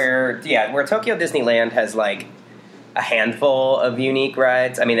fantastic place. Where Tokyo Disneyland has like a handful of unique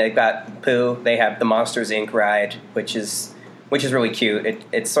rides. I mean, they've got Pooh. They have the Monsters Inc. ride, which is really cute.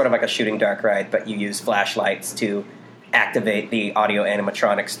 It's sort of like a shooting dark ride, but you use flashlights to activate the audio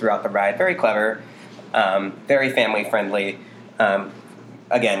animatronics throughout the ride. Very clever, very family friendly.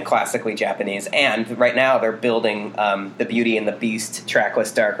 Again, classically Japanese. And right now they're building the Beauty and the Beast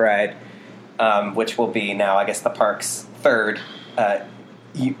trackless dark ride, which will be now, I guess, the park's third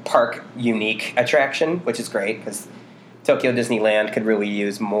park unique attraction, which is great because Tokyo Disneyland could really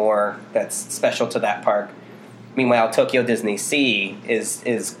use more that's special to that park. Meanwhile, Tokyo Disney Sea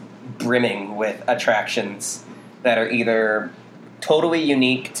is brimming with attractions that are either totally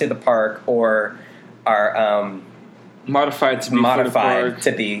unique to the park or are modified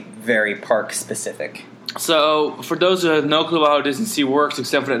to be very park specific. So, for those who have no clue about how Disney Sea works,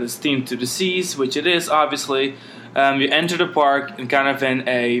 except for that it's themed to the seas, which it is, obviously, you enter the park in kind of in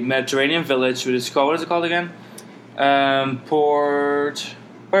a Mediterranean village, which is called, what is it called again? Port...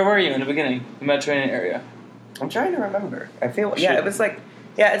 Where were you in the beginning? The Mediterranean area. I'm trying to remember. I feel... Yeah, it was like...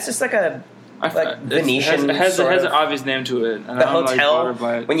 Yeah, it's just like a... Venetian it has an obvious name to it. And the hotel,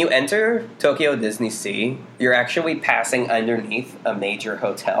 when you enter Tokyo Disney Sea, you're actually passing underneath a major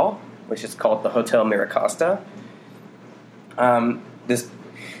hotel, which is called the Hotel Miracosta.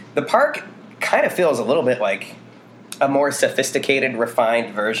 The park kind of feels a little bit like a more sophisticated,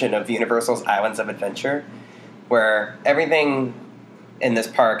 refined version of Universal's Islands of Adventure, where everything in this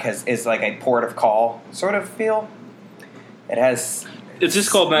park is like a port of call sort of feel. It has... It's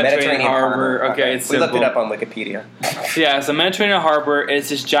just called Mediterranean Harbor. Okay, it's simple. We looked it up on Wikipedia. Yeah, so Mediterranean Harbor is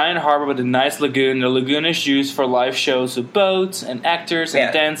this giant harbor with a nice lagoon. The lagoon is used for live shows with boats and actors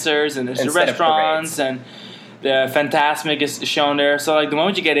and dancers, and there's the restaurants, and the Fantasmic is shown there. So, like, the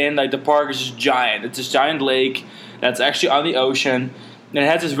moment you get in, like, the park is just giant. It's this giant lake that's actually on the ocean. And it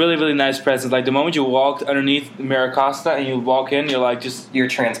has this really, really nice presence. Like, the moment you walk underneath Miracosta and you walk in, you're like, you're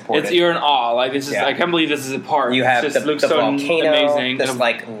transported. You're in awe. Like, this is, I can't believe this is a park. You have it just looks the so volcano, amazing. this,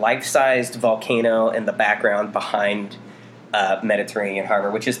 like, life-sized volcano in the background behind Mediterranean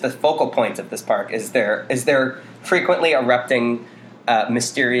Harbor, which is the focal point of this park, is their frequently erupting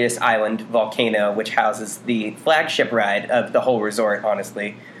mysterious island volcano, which houses the flagship ride of the whole resort,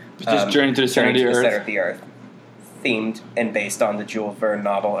 honestly. Just Journey to the Center of the Earth. Themed and based on the Jules Verne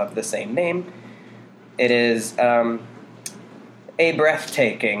novel of the same name. It is a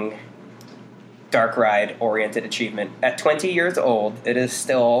breathtaking dark ride-oriented achievement. At 20 years old, it is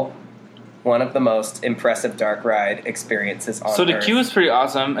still one of the most impressive dark ride experiences on Earth. So the queue is pretty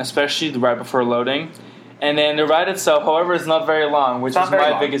awesome, especially right before loading. And then the ride itself, however, is not very long, which is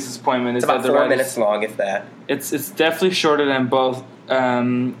my biggest disappointment. It's about 4 minutes long, if that. It's definitely shorter than both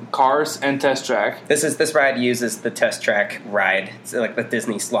Cars and Test Track. This ride uses the Test Track ride. It's like the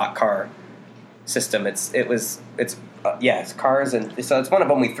Disney slot car system. It's Cars, and so it's one of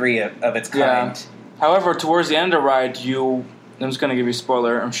only 3 of its kind. Yeah. However, towards the end of the ride, I'm just going to give you a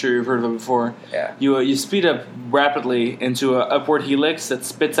spoiler. I'm sure you've heard of it before. Yeah. You speed up rapidly into an upward helix that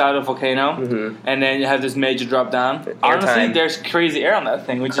spits out a volcano, and then you have this major drop down. Honestly, there's crazy air on that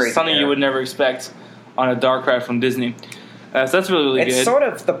thing, which is something you would never expect on a dark ride from Disney. So that's really, really good. It's sort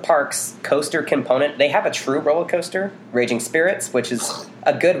of the park's coaster component. They have a true roller coaster, Raging Spirits, which is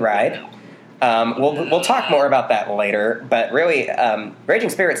a good ride. We'll talk more about that later, but really, Raging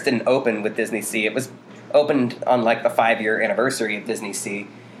Spirits didn't open with Disney Sea. It was opened on like the 5-year anniversary of Disney Sea.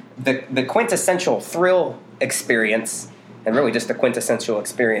 The quintessential thrill experience and really just the quintessential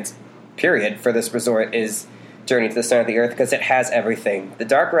experience, period, for this resort is Journey to the Center of the Earth, because it has everything. The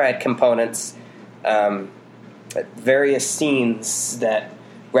dark ride components, various scenes that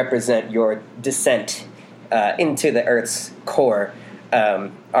represent your descent into the Earth's core,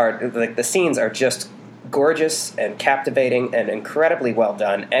 are like the scenes are just gorgeous and captivating and incredibly well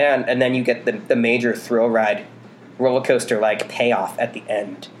done. And then you get the major thrill ride, roller coaster like payoff at the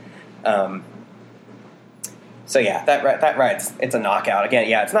end. So yeah, that ride's it's a knockout. Again,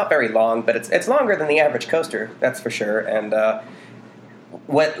 yeah, it's not very long, but it's longer than the average coaster, that's for sure. And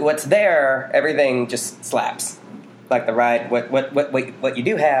what's there, everything just slaps. Like the ride, what you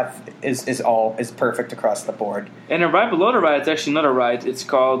do have is perfect across the board. And a ride below the ride, it's actually not a ride. It's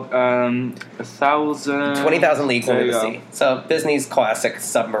called 20,000 Leagues Under the Sea. So Disney's classic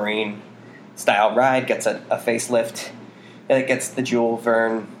submarine style ride gets a facelift, and it gets the Jules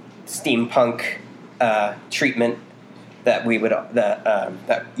Verne steampunk treatment that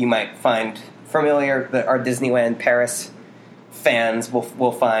that you might find familiar. That our Disneyland Paris fans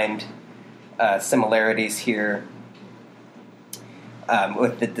will find similarities here.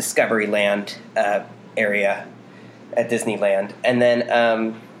 With the Discovery Land area at Disneyland, and then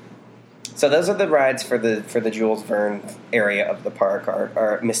so those are the rides for the Jules Verne area of the park,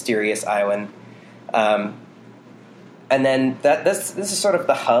 our Mysterious Island, and then this is sort of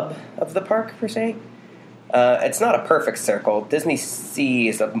the hub of the park per se. It's not a perfect circle. Disney Sea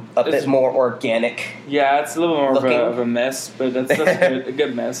is a bit more organic. Yeah, it's a little more of a mess, but that's a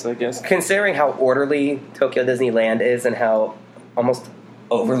good mess, I guess. Considering how orderly Tokyo Disneyland is and how almost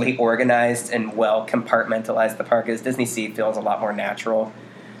overly organized and well compartmentalized the park is, Disney Sea feels a lot more natural.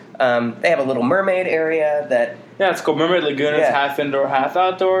 They have a little mermaid area that... Yeah, it's called Mermaid Lagoon. It's half indoor, half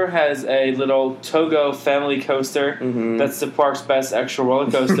outdoor. Has a little Togo family coaster. Mm-hmm. That's the park's best extra roller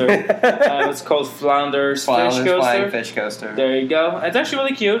coaster. It's called Flounder's Fish Coaster. Flying Fish Coaster. There you go. It's actually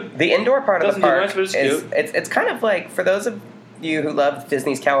really cute. The indoor part of the park much, but it's cute. It's kind of like, for those of you who love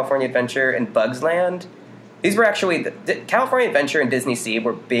Disney's California Adventure and Bugs Land... These were actually California Adventure and Disney Sea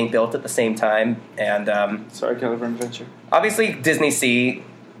were being built at the same time, and sorry, California Adventure. Obviously, Disney Sea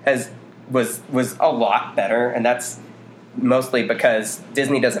was a lot better, and that's mostly because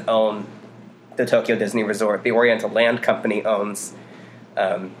Disney doesn't own the Tokyo Disney Resort. The Oriental Land Company owns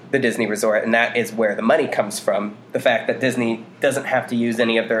the Disney Resort, and that is where the money comes from. The fact that Disney doesn't have to use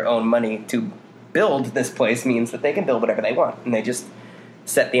any of their own money to build this place means that they can build whatever they want, and they just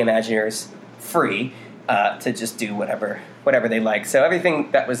set the Imagineers free. To just do whatever they like. So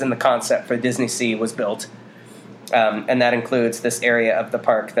everything that was in the concept for Disney Sea was built, and that includes this area of the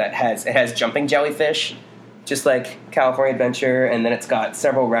park that has jumping jellyfish, just like California Adventure, and then it's got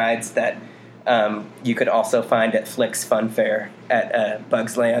several rides that you could also find at Flick's Fun Fair at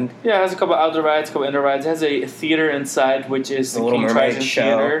Bugs Land. Yeah, it has a couple outdoor rides, a couple indoor rides. It has a theater inside, which is the Little King Mermaid Triton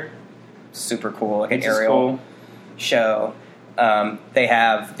show. Theater. Super cool, like an aerial show. They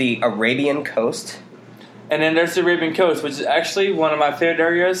have the Arabian Coast. And then there's the Arabian Coast, which is actually one of my favorite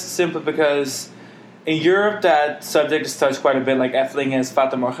areas, simply because in Europe that subject is touched quite a bit, like Efteling has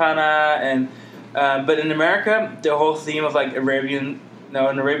Fata Morgana, and but in America, the whole theme of like an Arabian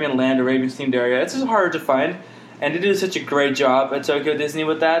land, Arabian themed area, it's just harder to find. And they do such a great job at Tokyo Disney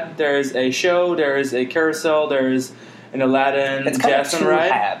with that. There's a show, there is a carousel, there's an Aladdin Jasmine ride. It's kind of two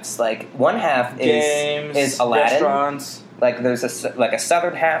halves. Like one half games, is Aladdin. Restaurants. Like there's a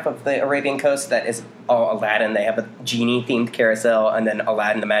southern half of the Arabian coast that is all Aladdin. They have a genie themed carousel, and then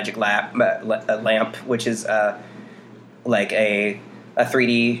Aladdin the Magic Lamp, which is like a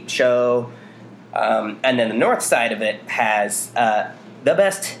 3D show. And then the north side of it has the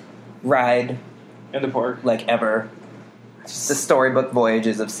best ride in the park, like ever. It's the Storybook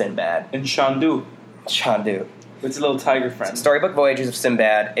Voyages of Sinbad in Chandu. It's a little tiger friend. Storybook Voyages of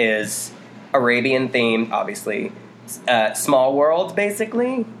Sinbad is Arabian themed, obviously. Small World,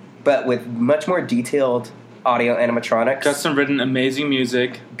 basically, but with much more detailed audio animatronics. Custom written, amazing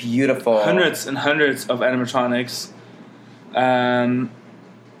music. Beautiful. Hundreds and hundreds of animatronics.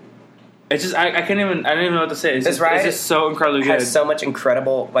 It's just I don't even know what to say. It's just so incredibly good. It has so much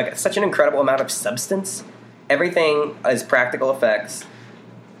such an incredible amount of substance. Everything is practical effects.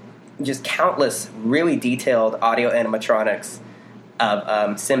 Just countless really detailed audio animatronics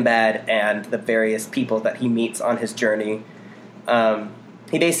of Sinbad and the various people that he meets on his journey.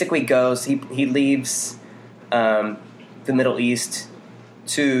 He basically goes, he leaves the Middle East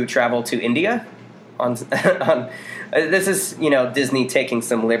to travel to India. This is, Disney taking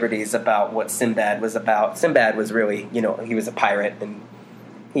some liberties about what Sinbad was about. Sinbad was really, he was a pirate and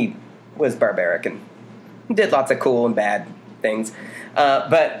he was barbaric and did lots of cool and bad things.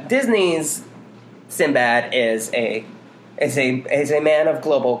 But Disney's Sinbad is a is a man of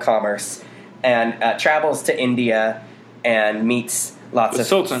global commerce and travels to India and meets lots The of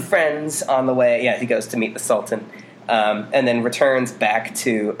Sultan. friends on the way. Yeah, he goes to meet the Sultan, and then returns back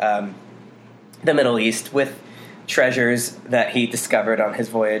to the Middle East with treasures that he discovered on his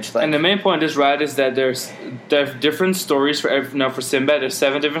voyage. Like, And the main point of this ride is that there's different stories for every. Now for Sinbad, there's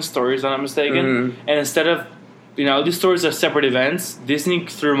 7 different stories, if I'm not mistaken. Mm-hmm. And instead of, these stories are separate events, Disney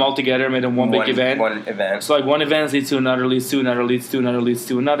threw them all together and made them one big event. One event. So like one event leads to another, leads to another, leads to another, leads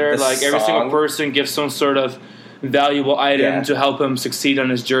to another. The Like every single song. person gives some sort of valuable item Yeah. to help him succeed on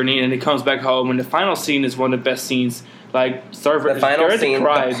his journey, and he comes back home. And the final scene is one of the best scenes. Like The final scene,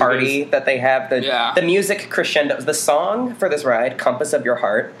 the party that they have, Yeah. the music crescendo, the song for this ride, "Compass of Your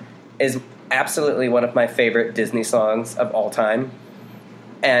Heart," is absolutely one of my favorite Disney songs of all time,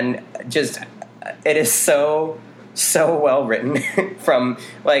 and just it is so well written. From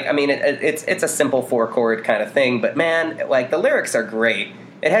it's a simple 4-chord kind of thing, but man, like the lyrics are great.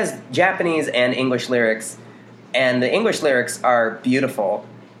 It has Japanese and English lyrics, and the English lyrics are beautiful,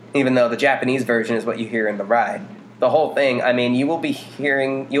 even though the Japanese version is what you hear in the ride. The whole thing, I mean, you'll be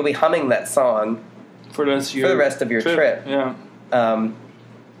humming that song for the rest of your trip. Yeah.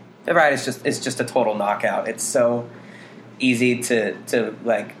 The ride is just a total knockout. It's so easy to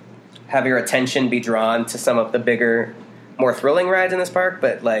like have your attention be drawn to some of the bigger, more thrilling rides in this park,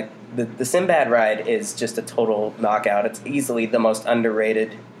 but like the Sinbad ride is just a total knockout. It's easily the most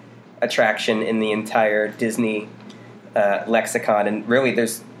underrated attraction in the entire Disney lexicon, and really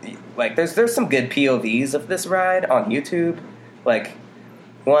there's some good POVs of this ride on YouTube, like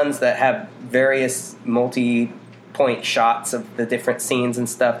ones that have various multi-point shots of the different scenes and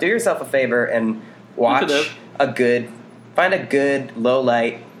stuff. Do yourself a favor and watch find a good low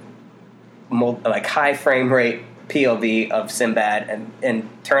light, like high frame rate POV of Sinbad and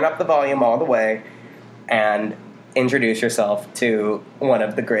turn up the volume all the way and introduce yourself to one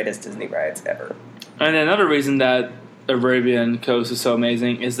of the greatest Disney rides ever. And another reason that Arabian Coast is so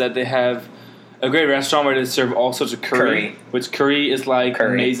amazing is that they have a great restaurant where they serve all sorts of curry. Which curry is like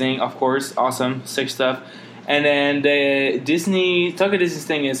amazing, of course, awesome, sick stuff. And then the Tokyo Disney's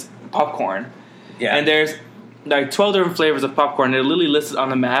thing is popcorn. Yeah. And there's like 12 different flavors of popcorn. They're literally listed on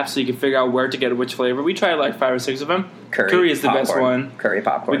the map so you can figure out where to get which flavor. We tried like 5 or 6 of them. Curry is the best one. Curry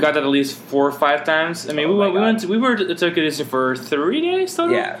popcorn. We got that at least 4 or 5 times. I mean, we were at Tokyo Disney for 3 days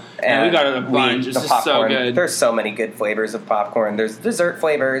total. Yeah, and we got it a bunch. It's just so good. There's so many good flavors of popcorn. There's dessert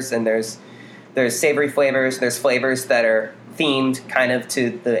flavors and there's savory flavors. There's flavors that are themed kind of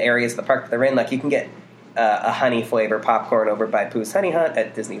to the areas of the park that they're in. Like you can get a honey flavor popcorn over by Pooh's Honey Hunt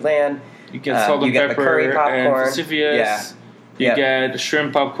at Disneyland. You get salt and get pepper the curry popcorn. and Vesuvius. You get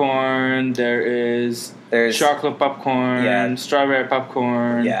shrimp popcorn. There's chocolate popcorn, strawberry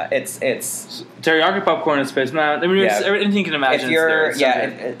popcorn. Yeah, it's teriyaki popcorn in Space Mountain. I mean, anything you can imagine.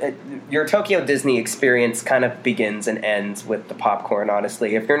 Your Tokyo Disney experience kind of begins and ends with the popcorn.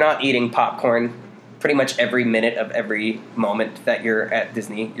 Honestly, if you're not eating popcorn, pretty much every minute of every moment that you're at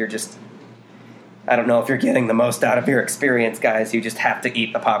Disney, you're just. I don't know if you're getting the most out of your experience, guys. You just have to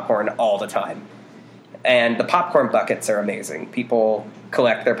eat the popcorn all the time. And the popcorn buckets are amazing. People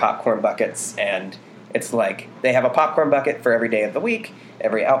collect their popcorn buckets, and it's like they have a popcorn bucket for every day of the week,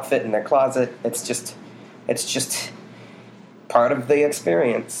 every outfit in their closet. It's just part of the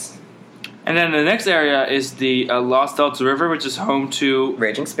experience. And then the next area is the Lost Delta River, which is home to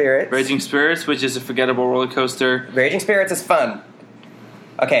Raging Spirits, which is a forgettable roller coaster. Raging Spirits is fun.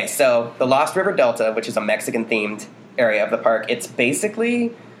 Okay, so the Lost River Delta, which is a Mexican-themed area of the park, it's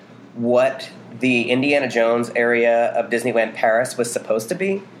basically what the Indiana Jones area of Disneyland Paris was supposed to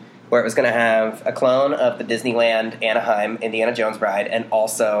be, where it was going to have a clone of the Disneyland Anaheim Indiana Jones ride and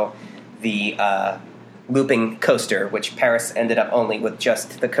also the looping coaster, which Paris ended up only with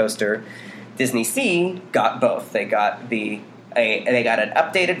just the coaster. Disney Sea got both. They got an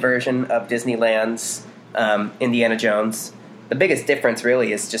updated version of Disneyland's Indiana Jones. The biggest difference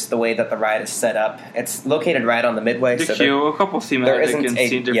really is just the way that the ride is set up. It's located right on the midway. A couple thematic and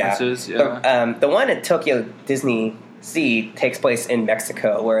scene differences. The one at Tokyo Disney Sea takes place in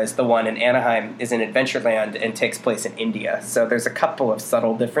Mexico, whereas the one in Anaheim is in Adventureland and takes place in India. So there's a couple of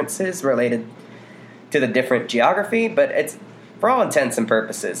subtle differences related to the different geography, but it's for all intents and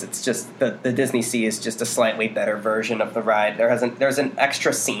purposes, it's just the Disney Sea is just a slightly better version of the ride. There's an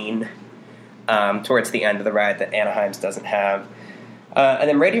extra scene towards the end of the ride that Anaheim's doesn't have. And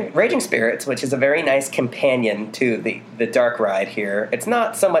then Raging Spirits, which is a very nice companion to the dark ride here. It's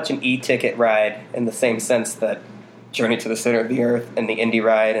not so much an e-ticket ride in the same sense that Journey to the Center of the Earth and the Indy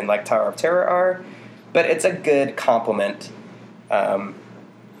ride and like Tower of Terror are, but it's a good complement to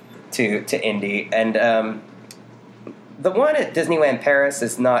Indy. And the one at Disneyland Paris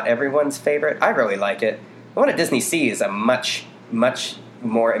is not everyone's favorite. I really like it. The one at Disney Sea is a much, much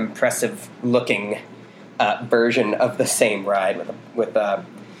more impressive looking version of the same ride with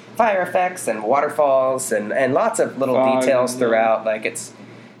fire effects and waterfalls and lots of little details throughout. Like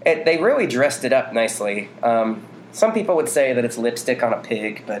they really dressed it up nicely. Some people would say that it's lipstick on a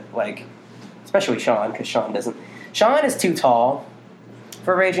pig, but like, especially Sean, because Sean is too tall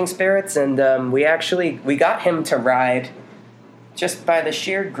for Raging Spirits, and we got him to ride just by the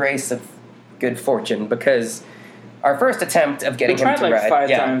sheer grace of good fortune, because our first attempt of getting him to ride... We tried like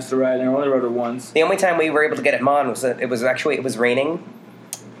 5 times to ride, and I only rode it once. The only time we were able to get him on was that it was raining,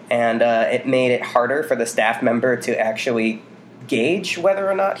 and it made it harder for the staff member to actually gauge whether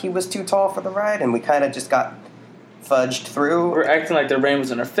or not he was too tall for the ride, and we kind of just got fudged through. We're acting like the rain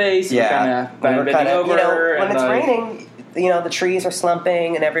was in our face. Yeah. We're bending over. When it's raining, the trees are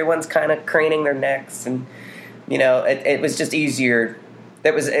slumping, and everyone's kind of craning their necks, and, it was just easier...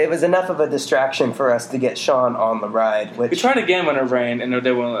 It was enough of a distraction for us to get Sean on the ride. Which, we tried again when it rained, and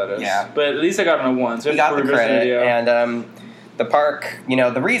they wouldn't let us. Yeah. But at least I got on it once. We got the credit, and the park,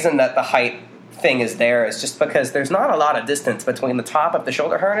 the reason that the height thing is there is just because there's not a lot of distance between the top of the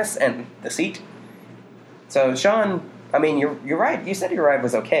shoulder harness and the seat. So, Sean, I mean, you're right. You said your ride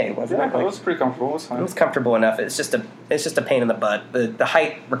was okay, wasn't it? It was pretty comfortable. It was fine. It was comfortable enough. It's just a pain in the butt. The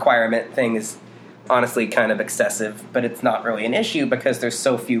height requirement thing is honestly kind of excessive, but it's not really an issue because there's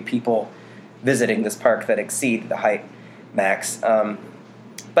so few people visiting this park that exceed the height max.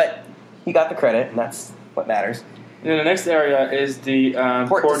 But you got the credit, and that's what matters. And the next area is the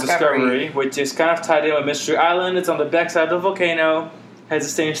Port Discovery, which is kind of tied in with Mystery Island. It's on the backside of the volcano. Has the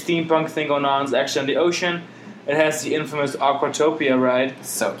same steampunk thing going on. It's actually on the ocean. It has the infamous Aquatopia ride.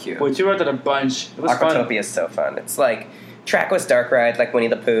 So cute. Which you rode that a bunch. It was fun. Aquatopia is so fun. It's like trackless dark ride, like Winnie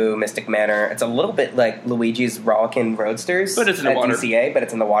the Pooh, Mystic Manor. It's a little bit like Luigi's Rollickin' Roadsters. But it's in the water. DCA, but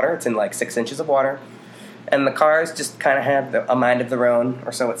it's in the water. It's in like 6 inches of water. And the cars just kind of have a mind of their own,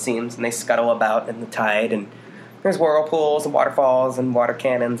 or so it seems, and they scuttle about in the tide, and there's whirlpools and waterfalls and water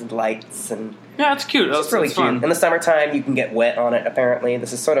cannons and lights, and yeah, it's cute. It's really cute. Fun. In the summertime, you can get wet on it. Apparently,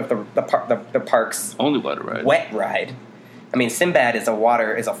 this is sort of the park's only water ride. Wet ride. I mean, Sinbad is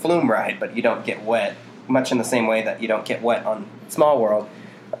a flume ride, but you don't get wet, much in the same way that you don't get wet on Small World.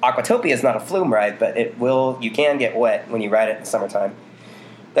 Aquatopia is not a flume ride, but you can get wet when you ride it in the summertime.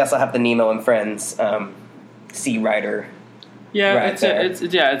 They also have the Nemo and Friends Sea Rider. Yeah,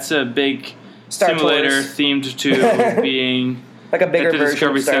 it's a big Star simulator Tours. themed to being like a bigger at the version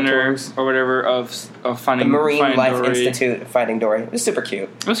Discovery of Star Center Tours. or whatever of finding the Marine Finding Life Dory. Institute of Finding Dory. It was super cute.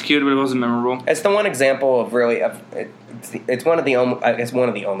 It was cute, but it wasn't memorable. It's the one example of it's one of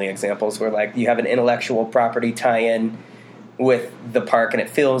the only examples where like you have an intellectual property tie-in with the park, and it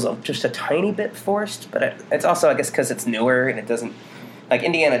feels just a tiny bit forced. But it's also, I guess, because it's newer and it doesn't. Like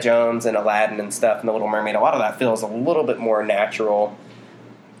Indiana Jones and Aladdin and stuff and The Little Mermaid, a lot of that feels a little bit more natural.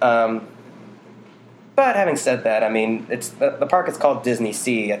 But having said that, I mean, it's the park is called Disney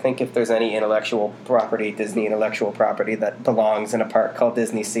Sea. I think if there's any Disney intellectual property that belongs in a park called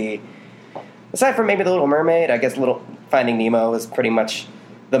Disney Sea, aside from maybe The Little Mermaid, I guess Finding Nemo is pretty much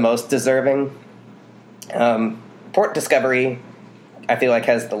the most deserving. Port Discovery, I feel like,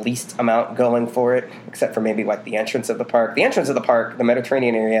 has the least amount going for it, except for maybe like the entrance of the park. The entrance of the park, the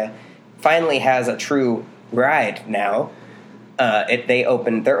Mediterranean area, finally has a true ride now.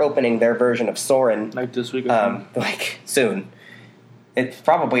 They're opening their version of Soarin'. Like this week, like soon. It's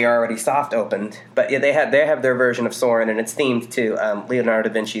probably already soft opened, but yeah, they have their version of Soarin', and it's themed to Leonardo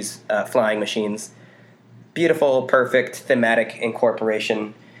da Vinci's flying machines. Beautiful, perfect thematic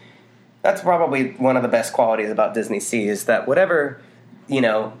incorporation. That's probably one of the best qualities about Disney Sea is that whatever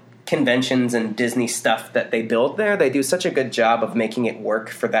conventions and Disney stuff that they build there, they do such a good job of making it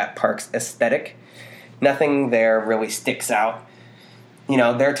work for that park's aesthetic. Nothing there really sticks out.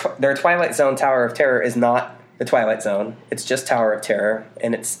 Their Twilight Zone Tower of Terror is not the Twilight Zone. It's just Tower of Terror,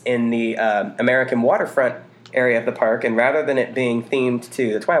 and it's in the American waterfront area of the park. And rather than it being themed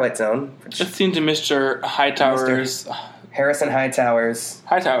to the Twilight Zone, it's themed to Mr. Hightower's Harrison Hightower's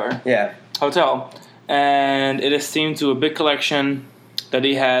Hightower, hotel, and it is themed to a big collection that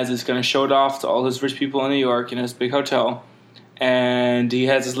he has. It's going to show it off to all his rich people in New York in his big hotel, and he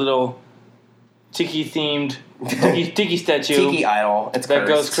has this little tiki statue, tiki idol. It's that cursed.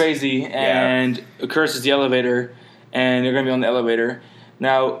 goes crazy, and it curses the elevator, and they're going to be on the elevator.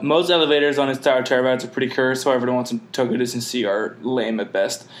 Now, most elevators on its Tower Terror rides are pretty cursed, however, the ones in Tokyo Disney Sea are lame at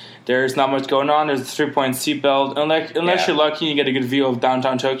best. There's not much going on. There's a 3-point seatbelt. Unless you're lucky and you get a good view of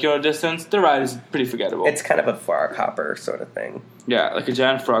downtown Tokyo at a distance, the ride is pretty forgettable. It's kind of a frog hopper sort of thing. Yeah, like a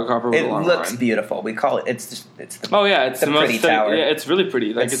giant frog hopper with It a long looks line. beautiful. We call it. It's the, Oh yeah, it's the the most pretty tower. Yeah, it's really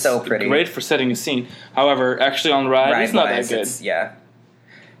pretty. Like It's so pretty. Great for setting a scene. However, actually on the ride, it's not that ride-wise, good. Yeah.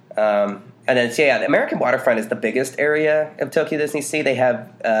 And then the American Waterfront is the biggest area of Tokyo Disney Sea. They have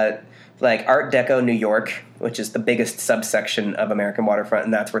like Art Deco New York, which is the biggest subsection of American Waterfront,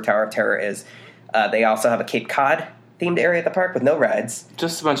 and that's where Tower of Terror is. They also have a Cape Cod themed area at the park with no rides.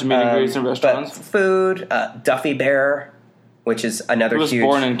 Just a bunch of meet and greets and restaurants. But food, Duffy Bear, which is another I was huge.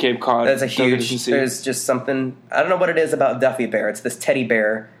 born in Cape Cod. That's a Tokyo Disney huge. Sea. There's just something. I don't know what it is about Duffy Bear. It's this teddy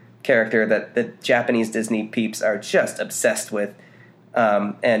bear character that the Japanese Disney peeps are just obsessed with.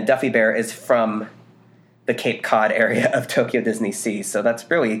 And Duffy Bear is from the Cape Cod area of Tokyo Disney Sea, so that's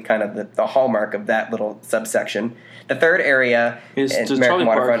really kind of the hallmark of that little subsection. The third area Is in the American trolley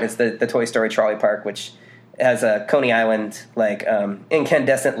Waterfront park. is the Toy Story Trolley Park, which has a Coney Island like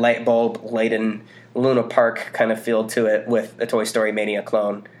incandescent light bulb laden Luna Park kind of feel to it with a Toy Story Mania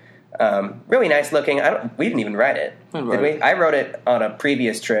clone. Really nice looking. We didn't even ride it, I did rode we? it. I rode it on a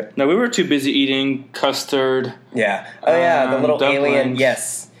previous trip. No, we were too busy eating custard. Yeah. Oh yeah, the little dumplings. alien.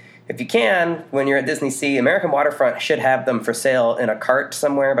 Yes. If you can, when you're at Disney Sea, American Waterfront should have them for sale in a cart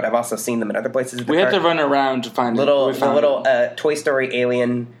somewhere, but I've also seen them in other places. We had to run around to find it. We the found little it. Toy Story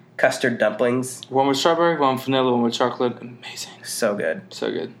alien custard dumplings. One with strawberry, one with vanilla, one with chocolate. Amazing. So good.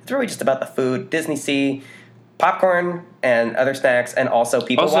 So good. It's really just about the food. Disney Sea, popcorn and other snacks, and also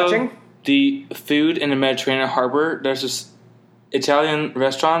people Also, watching. the food in the Mediterranean harbor, there's this Italian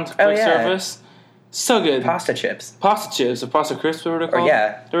restaurant, quick Oh, yeah. service. So good. Pasta chips. Pasta chips, or pasta crisps, whatever they're called.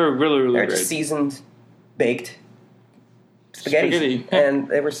 yeah. They were really, really They're great. just seasoned, baked spaghetti. Yeah. And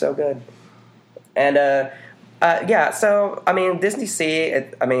they were so good. And so I mean, Disney Sea.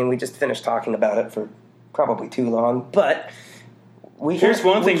 We just finished talking about it for probably too long, but Here's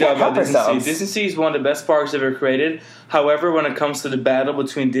one thing though about Disney Sea. ourselves. Disney Sea is one of the best parks ever created. However, when it comes to the battle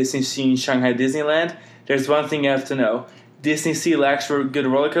between Disney Sea and Shanghai Disneyland, there's one thing you have to know. Disney Sea lacks a good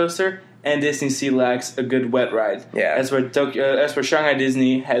roller coaster, and Disney Sea lacks a good wet ride. Yeah. That's where Shanghai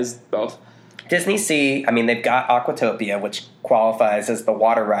Disney has both. Disney Sea. I mean, they've got Aquatopia, which qualifies as the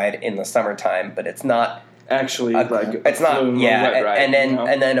water ride in the summertime, but it's not. Actually, It's not. flume or Yeah, wet ride, and then you know?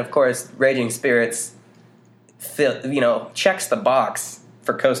 and then of course, Raging Spirits, checks the box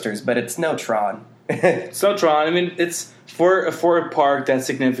for coasters, but it's no Tron. So Tron, I mean, it's for a park that's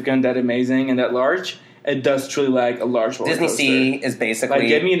significant, that amazing, and that large. It does truly lack a large roller Disney coaster. Sea is basically Like,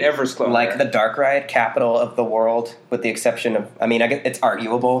 get me an Everest clone. like the there. dark ride capital of the world, with the exception of, I guess it's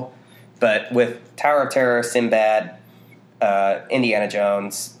arguable, but with Tower of Terror, Sinbad, Indiana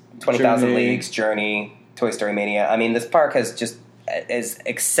Jones, 20,000 Journey. Leagues, Journey, Toy Story Mania. I mean, this park is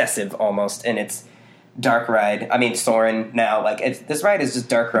excessive almost in its dark ride. I mean, Soarin' now, this ride is just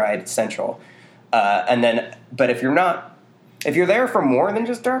dark ride central. But if you're there for more than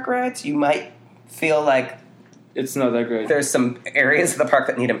just dark rides, you might feel like It's not that great. there's some areas of the park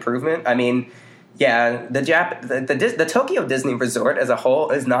that need improvement. I mean, yeah, the Tokyo Disney Resort as a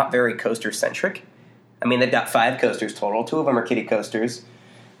whole is not very coaster centric. I mean, they've got 5 coasters total. 2 of them are kiddie coasters,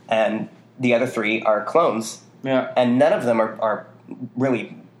 and the other 3 are clones. Yeah. And none of them are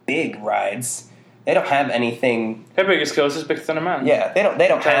really big rides. They don't have anything. How big is Coast? It's big Thunder Mountain. Yeah, they don't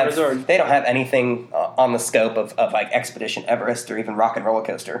Giant have resort. they don't have anything on the scope of like Expedition Everest or even Rock and Roller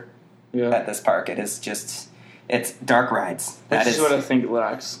Coaster Yeah. at this park. It is just it's dark rides. That's just what I think it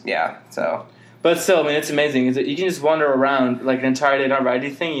lacks. Yeah, so But still, I mean, it's amazing. You can just wander around like an entire day, not ride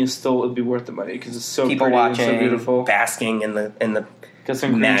anything, and still it'd be worth the money because it's so people pretty watching, and so beautiful. basking in the Got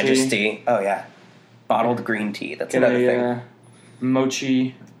some green majesty. tea. Oh yeah, bottled green tea. That's Get another a thing.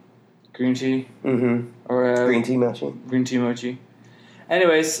 mochi green tea Mm-hmm. or Green tea mochi. green tea mochi.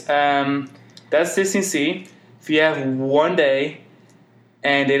 Anyways, that's Disney Sea. If you have one day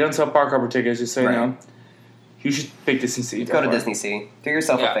and they don't sell park hopper tickets, just so you Right. know, you should pick Disney Sea. Go to Disney Sea. Do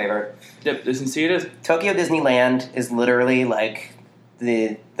yourself Yeah. a favor. Yep, Disney Sea it is. Tokyo Disneyland is literally like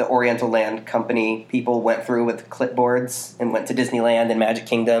the Oriental Land Company people went through with clipboards and went to Disneyland and Magic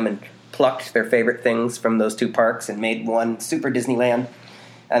Kingdom and plucked their favorite things from those 2 parks and made one super Disneyland.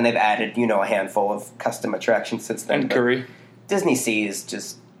 And they've added, a handful of custom attractions since then. And But curry. Disney Sea is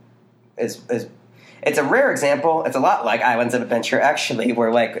just it's a rare example. It's a lot like Islands of Adventure, actually,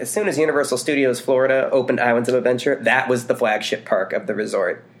 where like as soon as Universal Studios Florida opened Islands of Adventure, that was the flagship park of the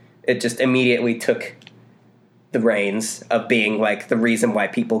resort. It just immediately took the reins of being like the reason why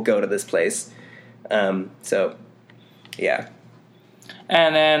people go to this place. So, yeah.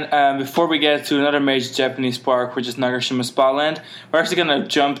 And then before we get to another major Japanese park, which is Nagashima Spa Land, we're actually going to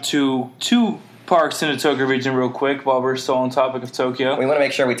jump to 2 parks in the Tokyo region real quick while we're still on topic of Tokyo. We want to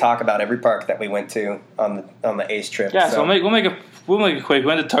make sure we talk about every park that we went to on the Ace trip. Yeah, so we'll make it quick. We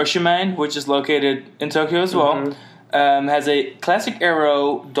went to Toshimaen, which is located in Tokyo as well. Mm-hmm. Has a classic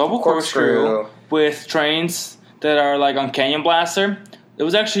aero double corkscrew with trains that are like on Canyon Blaster. It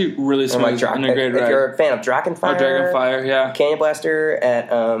was actually really smooth and a great ride. If you're a fan of Dragonfire, yeah. Canyon Blaster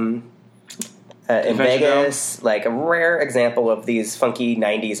in Vegas, like a rare example of these funky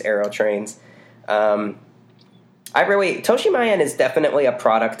 90s aero trains. Toshimaen is definitely a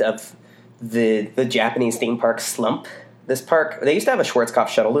product of the Japanese theme park slump. This park, they used to have a Schwarzkopf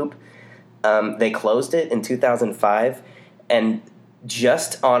shuttle loop. They closed it in 2005, and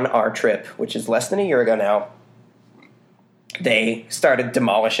just on our trip, which is less than a year ago now, they started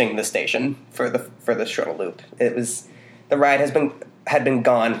demolishing the station for the shuttle loop. The ride had been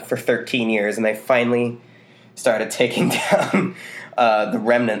gone for 13 years, and they finally started taking down the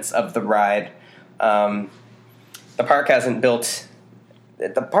remnants of the ride. The park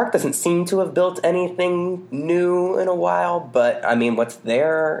doesn't seem to have built anything new in a while, but I mean, what's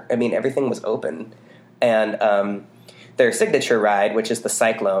there? I mean, everything was open, and their signature ride, which is the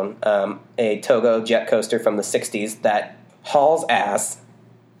Cyclone, a Togo jet coaster from the 60s that hauls ass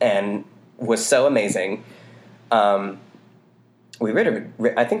and was so amazing. We read it.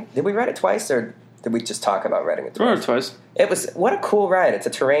 I think, did we ride it twice, or did we just talk about riding it twice? We rode it twice. It was, what a cool ride. It's a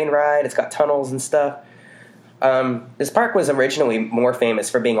terrain ride. It's got tunnels and stuff. This park was originally more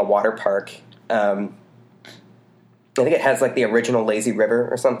famous for being a water park. I think it has like the original lazy river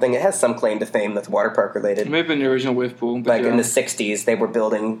or something. It has some claim to fame that's water park related. It may have been the original wave pool. Like in the 60s, they were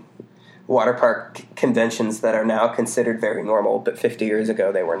building water park conventions that are now considered very normal, but 50 years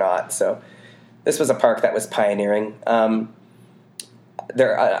ago they were not. So this was a park that was pioneering.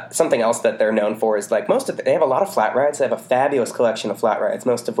 Something else that they're known for is like they have a lot of flat rides. They have a fabulous collection of flat rides,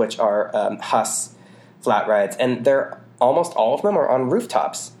 most of which are Huss flat rides, and almost all of them are on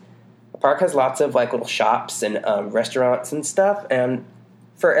rooftops. The park has lots of like little shops and restaurants and stuff, and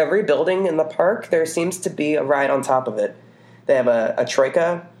for every building in the park, there seems to be a ride on top of it. They have a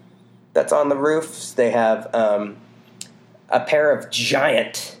troika that's on the roofs. They have a pair of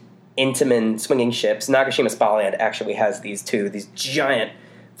giant Intamin swinging ships. Nagashima Spa Land actually has these giant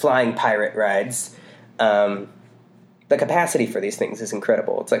flying pirate rides. The capacity for these things is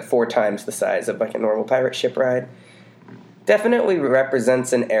incredible. It's like 4 times the size of like a normal pirate ship ride. Definitely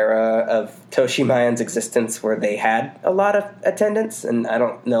represents an era of Toshimaen's existence where they had a lot of attendance, and I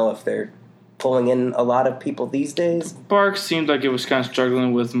don't know if they're pulling in a lot of people these days. Park seemed like it was kind of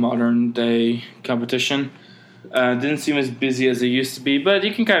struggling with modern day competition. Didn't seem as busy as it used to be, but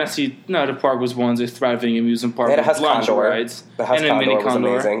you can kind of see the park was once a thriving amusement park. They had a Huss Condor. Rides, the Huss and Condor a mini was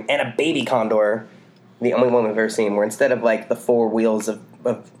Condor. Amazing. And a baby Condor, the only one we've ever seen, where instead of like the 4 wheels of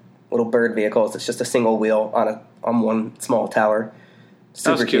little bird vehicles, it's just a single wheel on one small tower.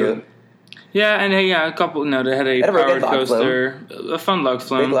 Super cute. Yeah, and a couple. No, they had a powered coaster, a fun log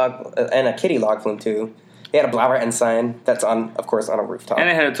flume, and a kiddie log flume too. They had a Blauer Ensign that's of course, on a rooftop, and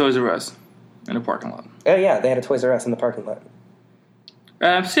they had a Toys R Us in a parking lot. Oh yeah, they had a Toys R Us in the parking lot.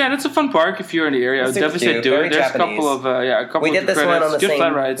 So that's a fun park if you're in the area. I would definitely say do it. There's Japanese. a couple We did of this one on the same.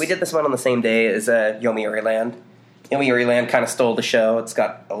 flat rides. We did this one on the same day as Yomiuri Land. Yomiuri Land kind of stole the show. It's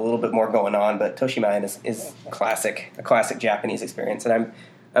got a little bit more going on, but Toshimaen is a classic Japanese experience, and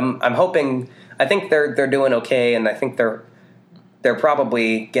I'm hoping. I think they're doing okay, and I think they're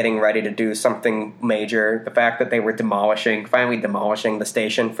probably getting ready to do something major. The fact that they were finally demolishing the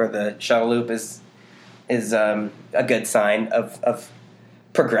station for the shuttle loop is a good sign of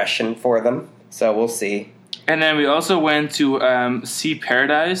progression for them. So we'll see. And then we also went to Sea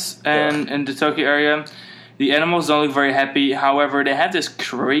Paradise in the Tokyo area. The animals don't look very happy. However, they have this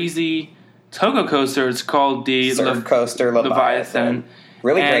crazy Togo coaster. It's called the Surf Coaster Leviathan.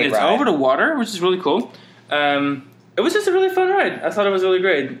 Really and great it's ride. over the water, which is really cool. It was just a really fun ride. I thought it was really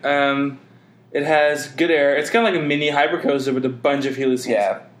great. It has good air. It's kind of like a mini hypercoaster with a bunch of helices.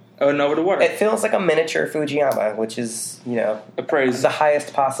 Yeah. And over the water. It feels like a miniature Fujiyama, which is, a praise. The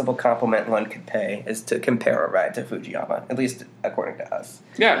highest possible compliment one could pay is to compare a ride to Fujiyama, at least according to us.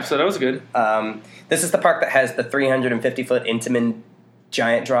 Yeah, so that was good. This is the park that has the 350-foot Intamin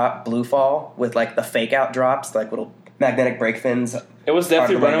giant drop blue fall with like the fake out drops, like little magnetic brake fins. It was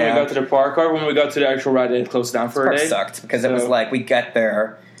definitely running when we got to the park. Or when we got to the actual ride, it closed down for a day. It sucked because it was like we get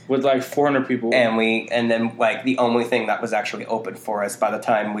there with like 400 people, and then like the only thing that was actually open for us by the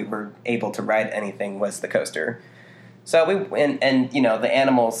time we were able to ride anything was the coaster. So we and the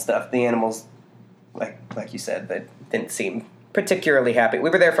animal stuff. The animals, like you said, that didn't seem particularly happy. We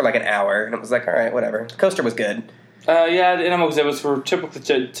were there for like an hour, and it was like, all right, whatever. The coaster was good. Yeah, the animal exhibits were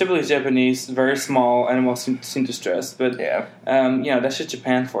typically Japanese, very small. Animals seem distressed, but Yeah. That's just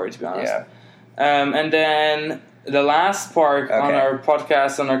Japan for you, to be honest. Yeah. And then the last park on our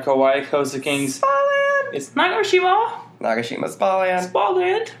podcast on our Kawaii Coast of Kings Spa-Land! is Nagashima. Nagashima Spa-Land.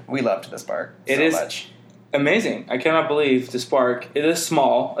 Spa-Land. We loved this park It so is much. amazing. I cannot believe this park. It is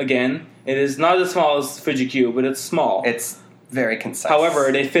small, again. It is not as small as Fuji-Q, but it's small. It's very concise.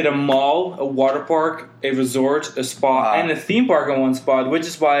 However, they fit a mall, a water park, a resort, a spa, and a theme park in one spot, which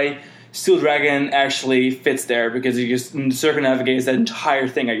is why Steel Dragon actually fits there, because you just circumnavigates that entire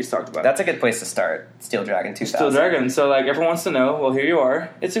thing I just talked about. That's a good place to start. Steel Dragon 2000. Steel Dragon. So, like, everyone wants to know, well, here you are.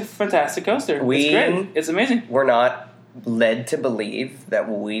 It's a fantastic coaster. It's great. It's amazing. We're not led to believe that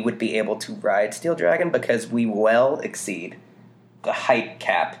we would be able to ride Steel Dragon because we well exceed the height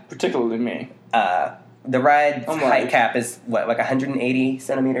cap. Particularly me. The ride height cap is what, like 180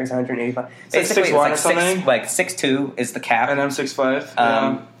 centimeters, 185. Basically, it's like 6'2" is the cap, and I'm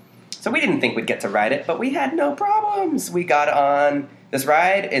 6'5". So we didn't think we'd get to ride it, but we had no problems. We got on. This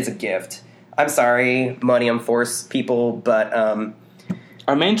ride is a gift. I'm sorry, Millennium Force people, but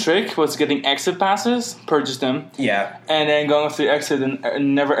our main trick was getting exit passes, purchase them, yeah, and then going through exit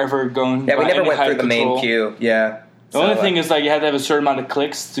and never ever going. Yeah, we never went through the control. main queue. Yeah, the only thing is like you had to have a certain amount of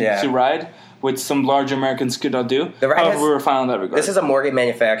clicks to ride, which some large Americans could not do. However, we were fine in that regard. This is a Morgan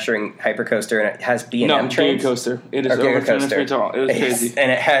Manufacturing hypercoaster, and it has B&M trains. No, Giga Coaster. It is over 300 feet tall. It was crazy.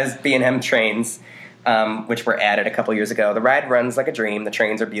 And it has B&M trains, which were added a couple years ago. The ride runs like a dream. The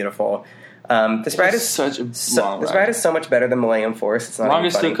trains are beautiful. This ride is such a long ride. This ride is so much better than Millennium Force. It's not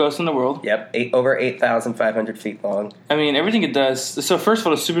longest steel coaster in the world. Yep, over 8,500 feet long. I mean, everything it does. So first of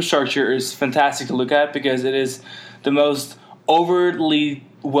all, the superstructure is fantastic to look at because it is the most overtly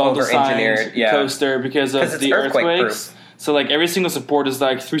well-designed coaster because of the earthquakes. So like every single support is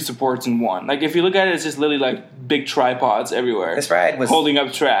like 3 supports in one. Like if you look at it, it's just literally like big tripods everywhere. This ride was holding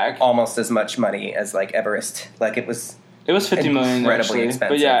up track. Almost as much money as like Everest. Like it was. It was $50 million, incredibly expensive.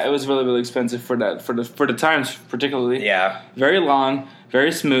 But yeah, it was really, really expensive for that for the times particularly. Yeah, very long,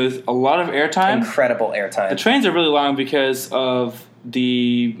 very smooth, a lot of airtime. Incredible airtime. The trains are really long because of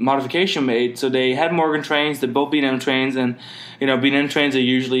the modification made. So they had Morgan trains, they built B&M trains, and B&M trains are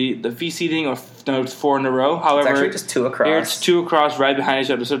usually the V seating or 4 in a row. However, it's actually just 2 across. It's 2 across right behind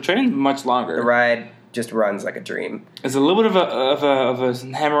each other. So the train's much longer. The ride just runs like a dream. It's a little bit of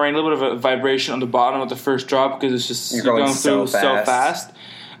a hammering, a little bit of a vibration on the bottom of the first drop because it's just you're going through so fast.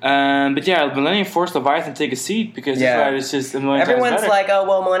 But yeah, Millennium Force Leviathan take a seat because this ride is just a million Everyone's times better. like, oh,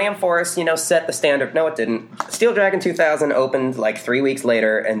 well, Millennium Force, set the standard. No, it didn't. Steel Dragon 2000 opened like 3 weeks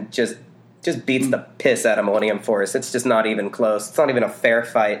later and just beats the piss out of Millennium Force. It's just not even close. It's not even a fair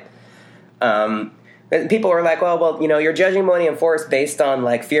fight. People are like, well, you're judging Millennium Force based on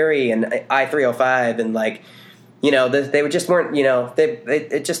like Fury and I-305 and like, they just weren't,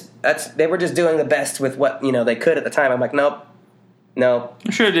 they were just doing the best with what they could at the time. I'm like, nope. No.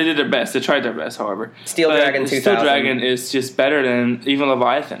 I'm sure they did their best. They tried their best, however. Steel Dragon 2000. Steel Dragon is just better than even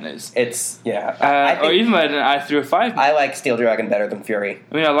Leviathan is. It's, or even better than I-305. I like Steel Dragon better than Fury.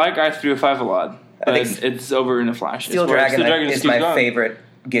 I mean, I like I-305 a lot, but it's over in a flash. Steel Dragon is my favorite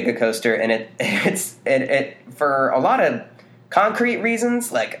Giga Coaster, and it for a lot of concrete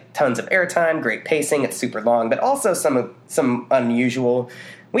reasons, like tons of airtime, great pacing, it's super long, but also some unusual.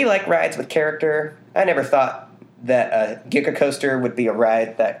 We like rides with character. I never thought that a Giga Coaster would be a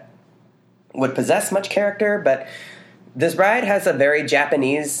ride that would possess much character, but this ride has a very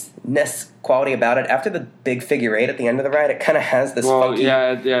Japanese-ness quality about it. After the big figure 8 at the end of the ride, it kind of has this funky,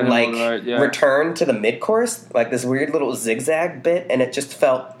 return to the mid-course, like this weird little zigzag bit, and it just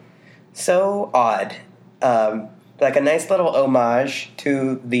felt so odd. Like a nice little homage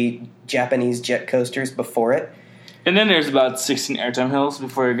to the Japanese jet coasters before it. And then there's about 16 airtime hills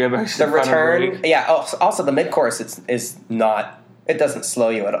before you get back to the return. Yeah. Also, the mid course is not. It doesn't slow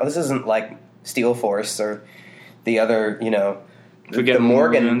you at all. This isn't like Steel Force or the other. The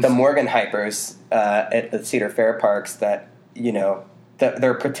Morgan hypers at the Cedar Fair parks that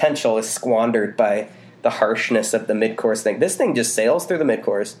their potential is squandered by the harshness of the mid course thing. This thing just sails through the mid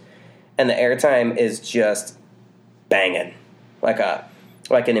course, and the airtime is just banging like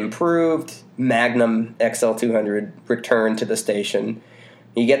an improved Magnum XL200 return to the station.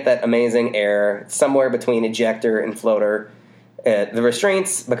 You get that amazing air somewhere between ejector and floater. The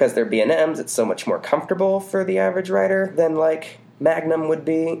restraints, because they're B&Ms, it's so much more comfortable for the average rider than like Magnum would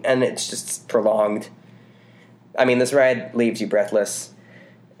be, and it's just prolonged. I mean, this ride leaves you breathless.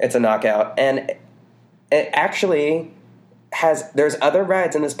 It's a knockout, and it actually there's other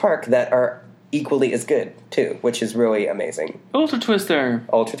rides in this park that are equally as good too, which is really amazing. Ultra Twister.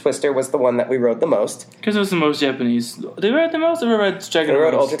 Ultra Twister was the one that we rode the most. Because it was the most Japanese. Did we ride the most, or we rode Dragon? We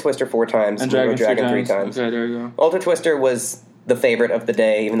rode Ultra Twister 4 times, and we rode Dragon Dragon 3 times. Okay, there you go. Ultra Twister was the favorite of the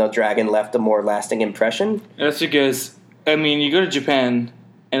day, even though Dragon left a more lasting impression. That's because, I mean, you go to Japan,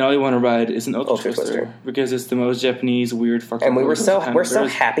 and all you want to ride is an Ultra Twister. Twister. Because it's the most Japanese, weird fucking... And we're so there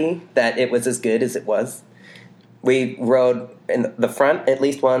is. happy that it was as good as it was. We rode in the front at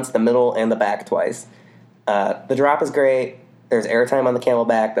least once, the middle, and the back twice. The drop is great. There's airtime on the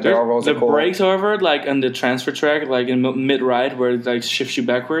Camelback. The barrel rolls are cool. The brakes, however, like on the transfer track, like in mid-ride, where it like shifts you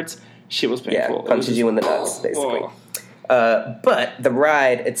backwards, shit was painful. Yeah, punches you in the nuts, basically. Oh. But the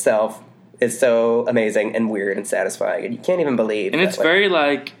ride itself is so amazing and weird and satisfying, and you can't even believe. And it's very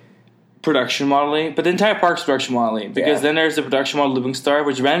like production modeling, but the entire park's production modeling, because then there's the production model Looping Star,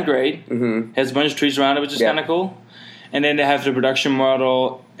 which ran great, has a bunch of trees around it, which is kind of cool. And then they have the production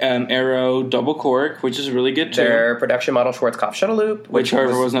model Aero Double Cork, which is really good too. Their production model Schwarzkopf Shuttle Loop, which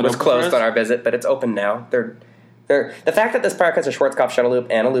however was not open closed on our visit, but it's open now. They're the fact that this park has a Schwarzkopf Shuttle Loop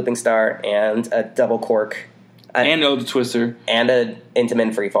and a Looping Star and a Double Cork and Ultra Twister and an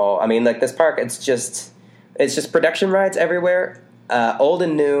Intamin Freefall. I mean, like this park, it's just production rides everywhere. Old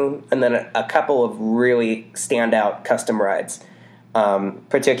and new, and then a couple of really standout custom rides,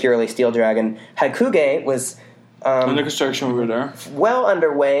 particularly Steel Dragon. Haikuge was under construction over there. Well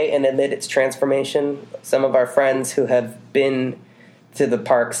underway and amid its transformation. Some of our friends who have been to the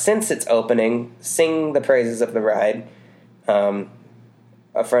park since its opening sing the praises of the ride. A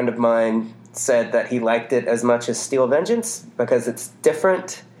friend of mine said that he liked it as much as Steel Vengeance because it's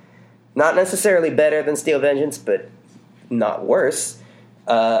different, not necessarily better than Steel Vengeance, but not worse.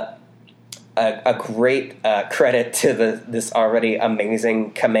 A great credit to this already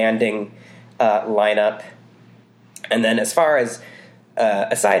amazing, commanding lineup. And then as far as,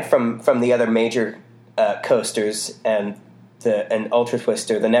 aside from the other major coasters and Ultra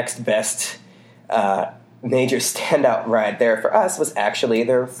Twister, the next best major standout ride there for us was actually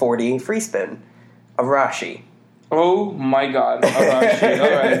their 4D free spin, Arashi. Oh my god, Arashi. All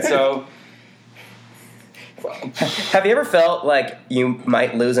right, so... Have you ever felt like you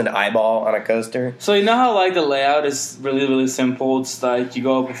might lose an eyeball on a coaster? So you know how like the layout is really, really simple. It's like you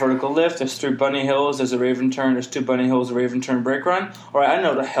go up a vertical lift, there's 3 bunny hills, there's a Raven turn, there's 2 bunny hills, a Raven turn, brake run. Alright, I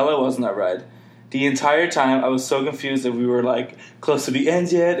know the hell I was on that ride. The entire time I was so confused if we were like close to the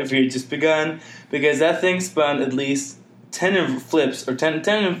end yet, if we had just begun, because that thing spun at least 10 flips or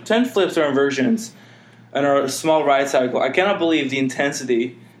 10 flips or inversions on our small ride cycle. I cannot believe the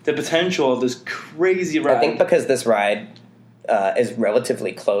intensity, the potential of this crazy ride. I think because this ride is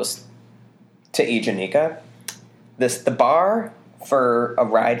relatively close to Ijanika, the bar for a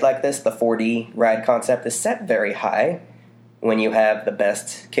ride like this, the 4D ride concept, is set very high when you have the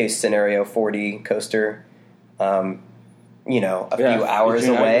best case scenario 4D coaster, a few hours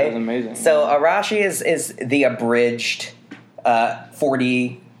away. That's amazing. So Arashi is the abridged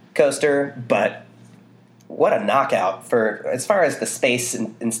 4D coaster, but what a knockout for as far as the space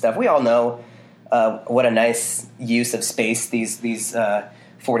and stuff. We all know what a nice use of space these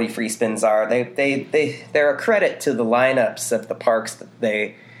 40 free spins are. They're a credit to the lineups of the parks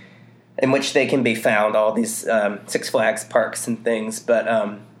in which they can be found. All these Six Flags parks and things, but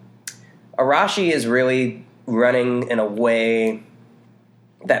Arashi is really running in a way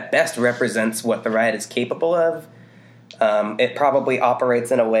that best represents what the ride is capable of. It probably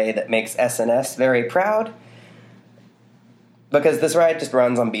operates in a way that makes SNS very proud, because this ride just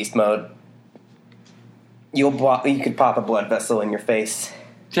runs on beast mode. You could pop a blood vessel in your face.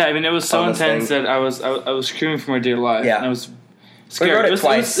 Yeah, I mean, it was so intense that I was screaming for my dear life. Yeah, and I was scared. We rode it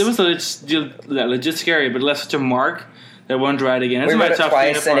twice. It was legit scary, but it left such a mark that I wanted to ride again. We rode it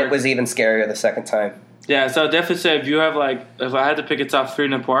twice, and it was even scarier the second time. Yeah, so I'd definitely say if I had to pick a top 3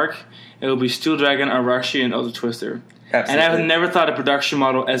 in the park, it would be Steel Dragon, Arashi, and Ultra Twister. Absolutely. And I have never thought a production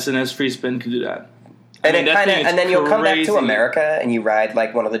model SNS free spin could do that. And then you'll come back to America and you ride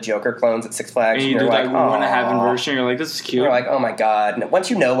like one of the Joker clones at Six Flags. And you do like 1.5 inversion. You're like, this is cute. You're like, oh my god. And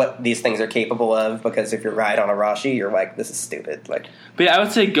once you know what these things are capable of, because if you ride on Arashi, you're like, this is stupid. But yeah, I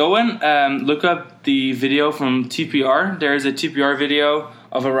would say go and look up the video from TPR. There's a TPR video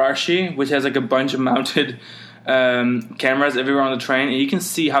of Arashi, which has like a bunch of mounted cameras everywhere on the train, and you can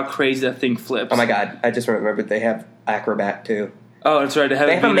see how crazy that thing flips. Oh my god, I just remembered they have Acrobat too. Oh, that's right. They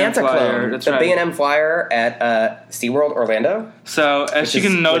have a Manta clone. That's the B&M Flyer at SeaWorld Orlando. So, as you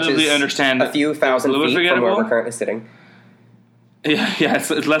can notably understand, a few thousand feet from where we're currently sitting. Yeah,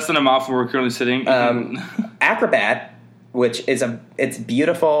 it's less than a mile from where we're currently sitting. Acrobat, which is it's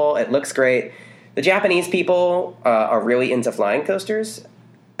beautiful. It looks great. The Japanese people are really into flying coasters.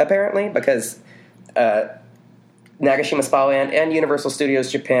 apparently, because Nagashima Spaland and Universal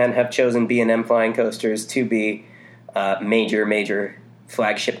Studios Japan have chosen B&M flying coasters to be major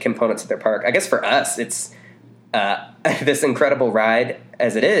flagship components of their park. I guess for us, it's this incredible ride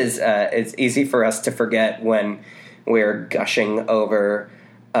as it is. It's easy for us to forget when we're gushing over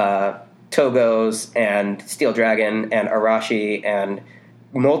Togo's and Steel Dragon and Arashi and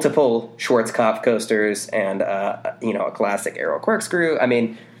multiple Schwarzkopf coasters and a classic Aero Corkscrew. I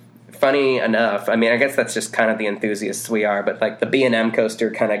mean, funny enough, I guess that's just kind of the enthusiasts we are, but like the B&M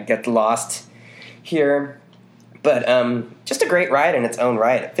coaster kind of gets lost here. But just a great ride in its own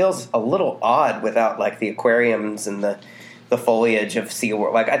right. It feels a little odd without like the aquariums and the foliage of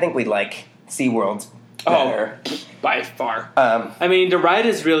SeaWorld. Like I think we like SeaWorld's better. Oh, by far. The ride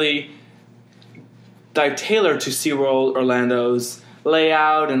is really like tailored to SeaWorld Orlando's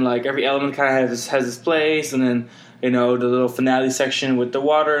layout, and like every element kind of has its place, and then the little finale section with the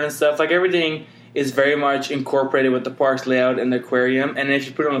water and stuff. Like everything is very much incorporated with the park's layout and the aquarium. And if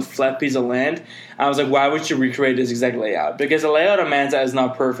you put it on a flat piece of land, I was like, why would you recreate this exact layout? Because the layout of Manta is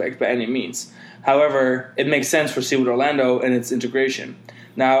not perfect by any means. However, it makes sense for SeaWorld Orlando and its integration.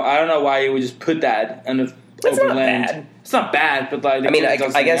 Now, I don't know why you would just put that on the open land. Bad. It's not bad, but like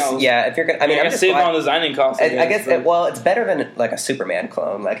I guess else. Yeah. If you're gonna, I'm just save on designing costs. I guess it's better than like a Superman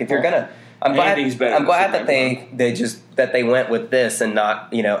clone. Like if you're gonna, I'm glad that they went with this and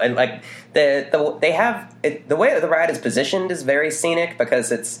not and like they have it, the way the ride is positioned is very scenic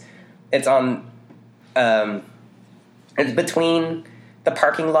because it's on it's between the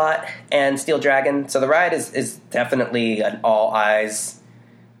parking lot and Steel Dragon, so the ride is definitely an all eyes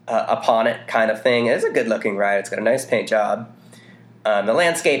upon it kind of thing. It's a good looking ride. It's got a nice paint job. The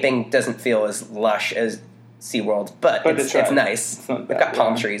landscaping doesn't feel as lush as SeaWorld, but it's nice. They've got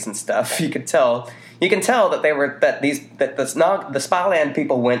palm trees and stuff. You can tell that the Spaland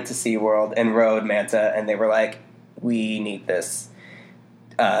people went to SeaWorld and rode Manta, and they were like, we need this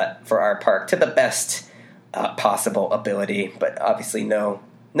for our park to the best possible ability. But obviously no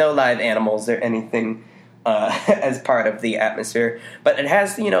live animals or anything as part of the atmosphere. But it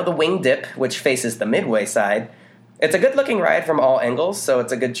has the wing dip, which faces the Midway side. It's a good looking ride from all angles, so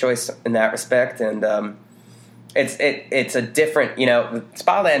it's a good choice in that respect. And it's a different,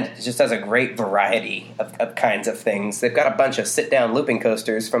 Spaland just has a great variety of kinds of things. They've got a bunch of sit-down looping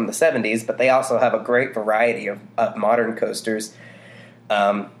coasters from the 70s, but they also have a great variety of modern coasters,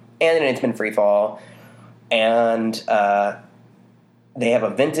 and an Intamin Freefall, and they have a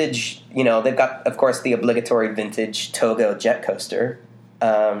vintage, they've got, of course, the obligatory vintage Togo jet coaster, they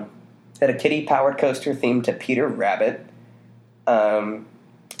had a kiddie-powered coaster themed to Peter Rabbit. They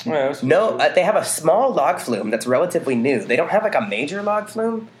have a small log flume that's relatively new. They don't have like a major log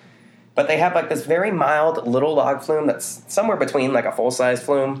flume, but they have like this very mild little log flume that's somewhere between like a full-size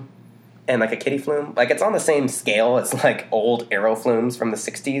flume and like a kiddie flume. Like it's on the same scale as like old Aero flumes from the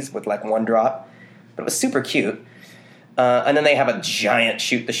 60s with like one drop, but it was super cute. And then they have a giant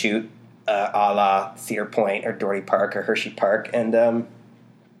shoot-the-chute a la Cedar Point or Doherty Park or Hershey Park, and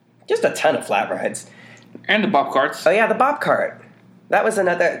just a ton of flat rides. And the Bob Carts. Oh yeah, the Bob Cart. That was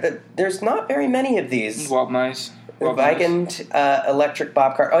another. There's not very many of these. Wild Mice. Weigand electric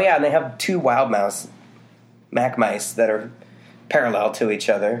Bob Cart. Oh yeah, and they have two Wild Mouse Mac Mice that are parallel to each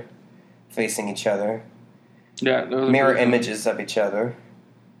other, facing each other. Yeah, mirror images of each other.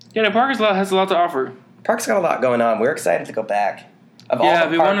 Yeah, the park has a lot to offer. Park's got a lot going on. We're excited to go back. We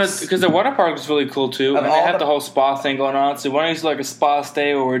wanted, because the water park is really cool too, and they have the whole spa thing going on. So we want to do like a spa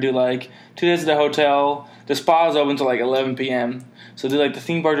stay where we do like 2 days at the hotel. The spa is open until like 11 p.m. So do like the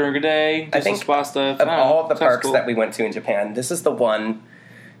theme park during the day, do some spa stuff. Of all of the parks that we went to in Japan, this is the one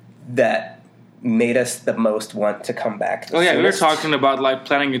that made us the most want to come back. We were talking about like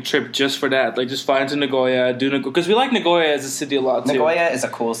planning a trip just for that, like just flying to Nagoya, because we like Nagoya as a city a lot too. Nagoya is a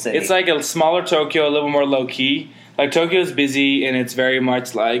cool city. It's like a smaller Tokyo, a little more low key. Like Tokyo's busy and it's very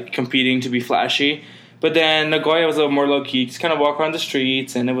much like competing to be flashy. But then Nagoya was a little more low key. Just kind of walk around the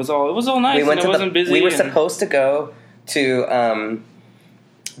streets, and it was all nice. It wasn't busy. We were supposed to go to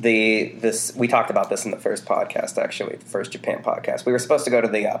we talked about this in the first podcast, actually, the first Japan podcast. We were supposed to go to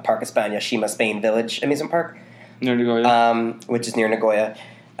the Park España Shima Spain Village amusement park near Nagoya, which is near Nagoya.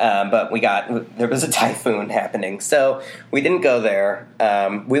 But there was a typhoon happening, so we didn't go there.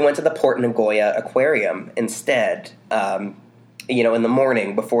 We went to the Port Nagoya Aquarium instead. In the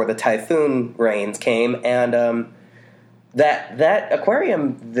morning before the typhoon rains came, and that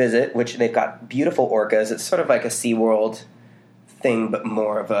aquarium visit, which they've got beautiful orcas. It's sort of like a SeaWorld thing, but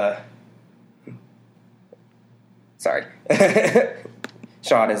more of a. Sorry,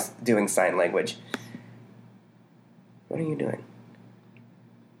 Sean is doing sign language. What are you doing?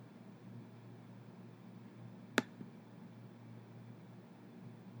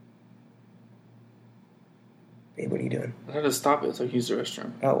 Babe, what are you doing? I had to stop it so I can use the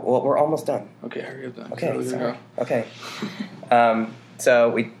restroom. Oh, well, we're almost done. Okay, hurry up then. Okay, So sorry. Okay.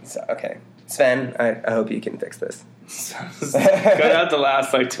 Okay. Sven, I hope you can fix this. Cut out the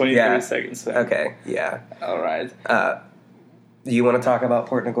last 20, Yeah. 30 seconds. Then. Okay, yeah. All right. Do you want to talk about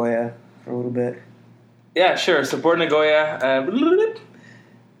Port Nagoya for a little bit? Yeah, sure. So Port Nagoya.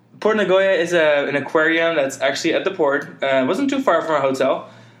 Port Nagoya is an aquarium that's actually at the port. It wasn't too far from our hotel,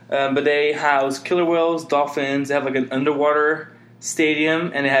 but they house killer whales, dolphins. They have an underwater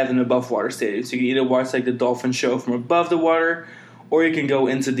stadium, and they have an above water stadium. So you can either watch the dolphin show from above the water, or you can go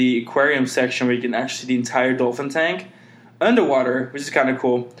into the aquarium section where you can actually see the entire dolphin tank underwater, which is kind of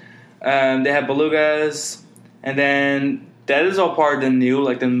cool. They have belugas, and then that is all part of the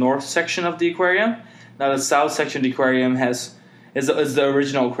new, the north section of the aquarium. Now the south section of the aquarium is the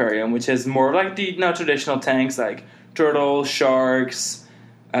original aquarium, which has more the traditional tanks like turtles, sharks,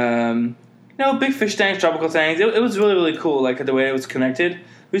 big fish tanks, tropical tanks. It was really, really cool, the way it was connected.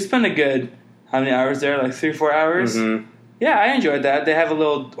 We spent a good, how many hours there? 3-4 hours? Mm-hmm. Yeah, I enjoyed that. They have a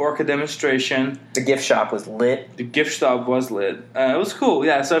little orca demonstration. The gift shop was lit. The gift shop was lit. It was cool.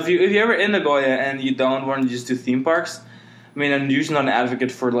 Yeah, so if you ever in Nagoya and you don't want to just do theme parks, I'm usually not an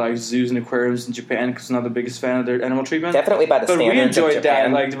advocate for zoos and aquariums in Japan because I'm not the biggest fan of their animal treatment. Definitely by the but standards of we enjoyed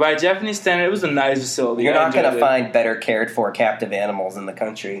Japan. that. By Japanese standard, it was a nice facility. You're not going to it. find better cared for captive animals in the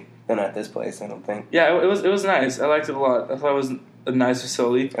country than at this place, I don't think. Yeah, it was nice. I liked it a lot. I thought it was a nice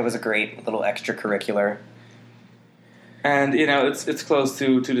facility. It was a great little extracurricular. And, it's close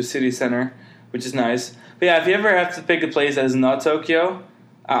to the city center, which is nice. But yeah, if you ever have to pick a place that is not Tokyo,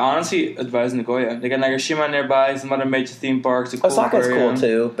 I honestly advise Nagoya. They got Nagashima nearby, some other major theme parks. Osaka's cool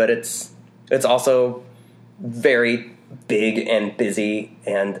too, but it's also very big and busy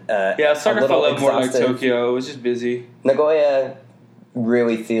and Osaka felt a little more like exhaustive. Tokyo. It was just busy. Nagoya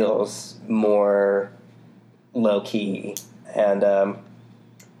really feels more low key and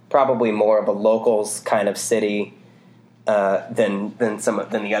probably more of a locals kind of city than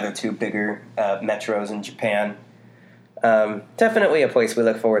the other two bigger metros in Japan. Definitely a place we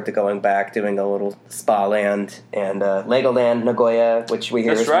look forward to going back, doing a little Spa Land and Legoland Nagoya, which we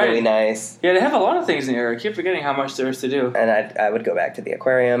hear is really nice. Yeah, they have a lot of things in the area. I keep forgetting how much there is to do. And I would go back to the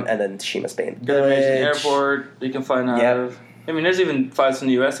aquarium and then Shima Spain Village. Airport you can fly out of. There's even flights from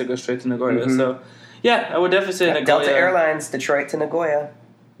the U.S. that go straight to Nagoya. Mm-hmm. So, yeah, I would definitely say Nagoya. Delta Airlines, Detroit to Nagoya.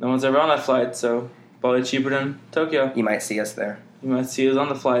 No one's ever on that flight, so probably cheaper than Tokyo. You might see us there. You might see us on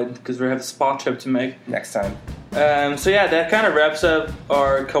the flight because we have a spa trip to make. Next time. That kind of wraps up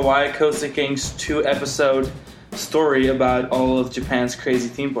our Kawaii Costa Kings 2-episode story about all of Japan's crazy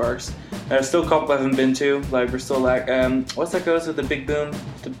theme parks. There's still a couple I haven't been to. We're still what's that goes with the big boom?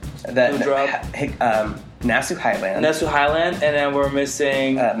 The drop? Nasu Highland. Nasu Highland, and then we're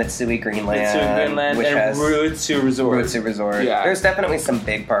missing Mitsui Greenland. Which and Ruitsu Resort. Ruitsu Resort. Yeah. There's definitely some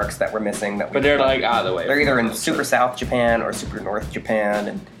big parks that we're missing. But they're out of the way. They're either in super South Japan or super North Japan,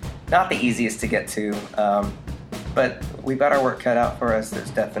 and not the easiest to get to. But we've got our work cut out for us. There's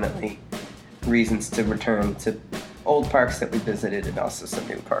definitely reasons to return to old parks that we visited and also some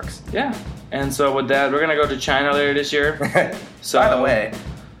new parks. Yeah. And so with that, we're going to go to China later this year. So, by the way,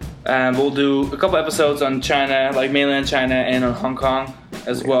 we'll do a couple episodes on China, mainland China, and on Hong Kong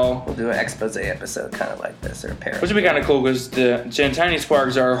as well. We'll do an expose episode kind of like this, or a pair. Which would be kind of cool because the Chinese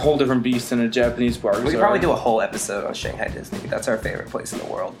parks are a whole different beast than the Japanese parks. We could probably do a whole episode on Shanghai Disney. That's our favorite place in the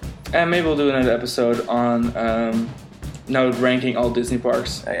world. And maybe we'll do another episode on ranking all Disney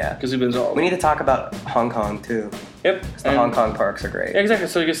parks. Oh, yeah. Because we've been to all. We need to talk about Hong Kong, too. Yep. The Hong Kong parks are great. Yeah, exactly.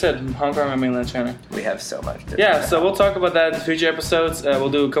 So like I said, Hong Kong and mainland China. We have so much to do. So we'll talk about that in future episodes. We'll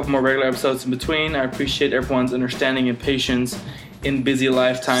do a couple more regular episodes in between. I appreciate everyone's understanding and patience in busy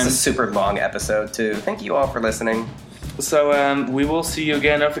lifetimes. It's a super long episode, too. Thank you all for listening. So we will see you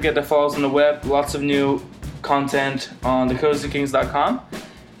again. Don't forget to follow us on the web. Lots of new content on thecozykings.com.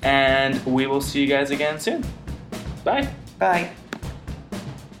 And we will see you guys again soon. Bye. Bye.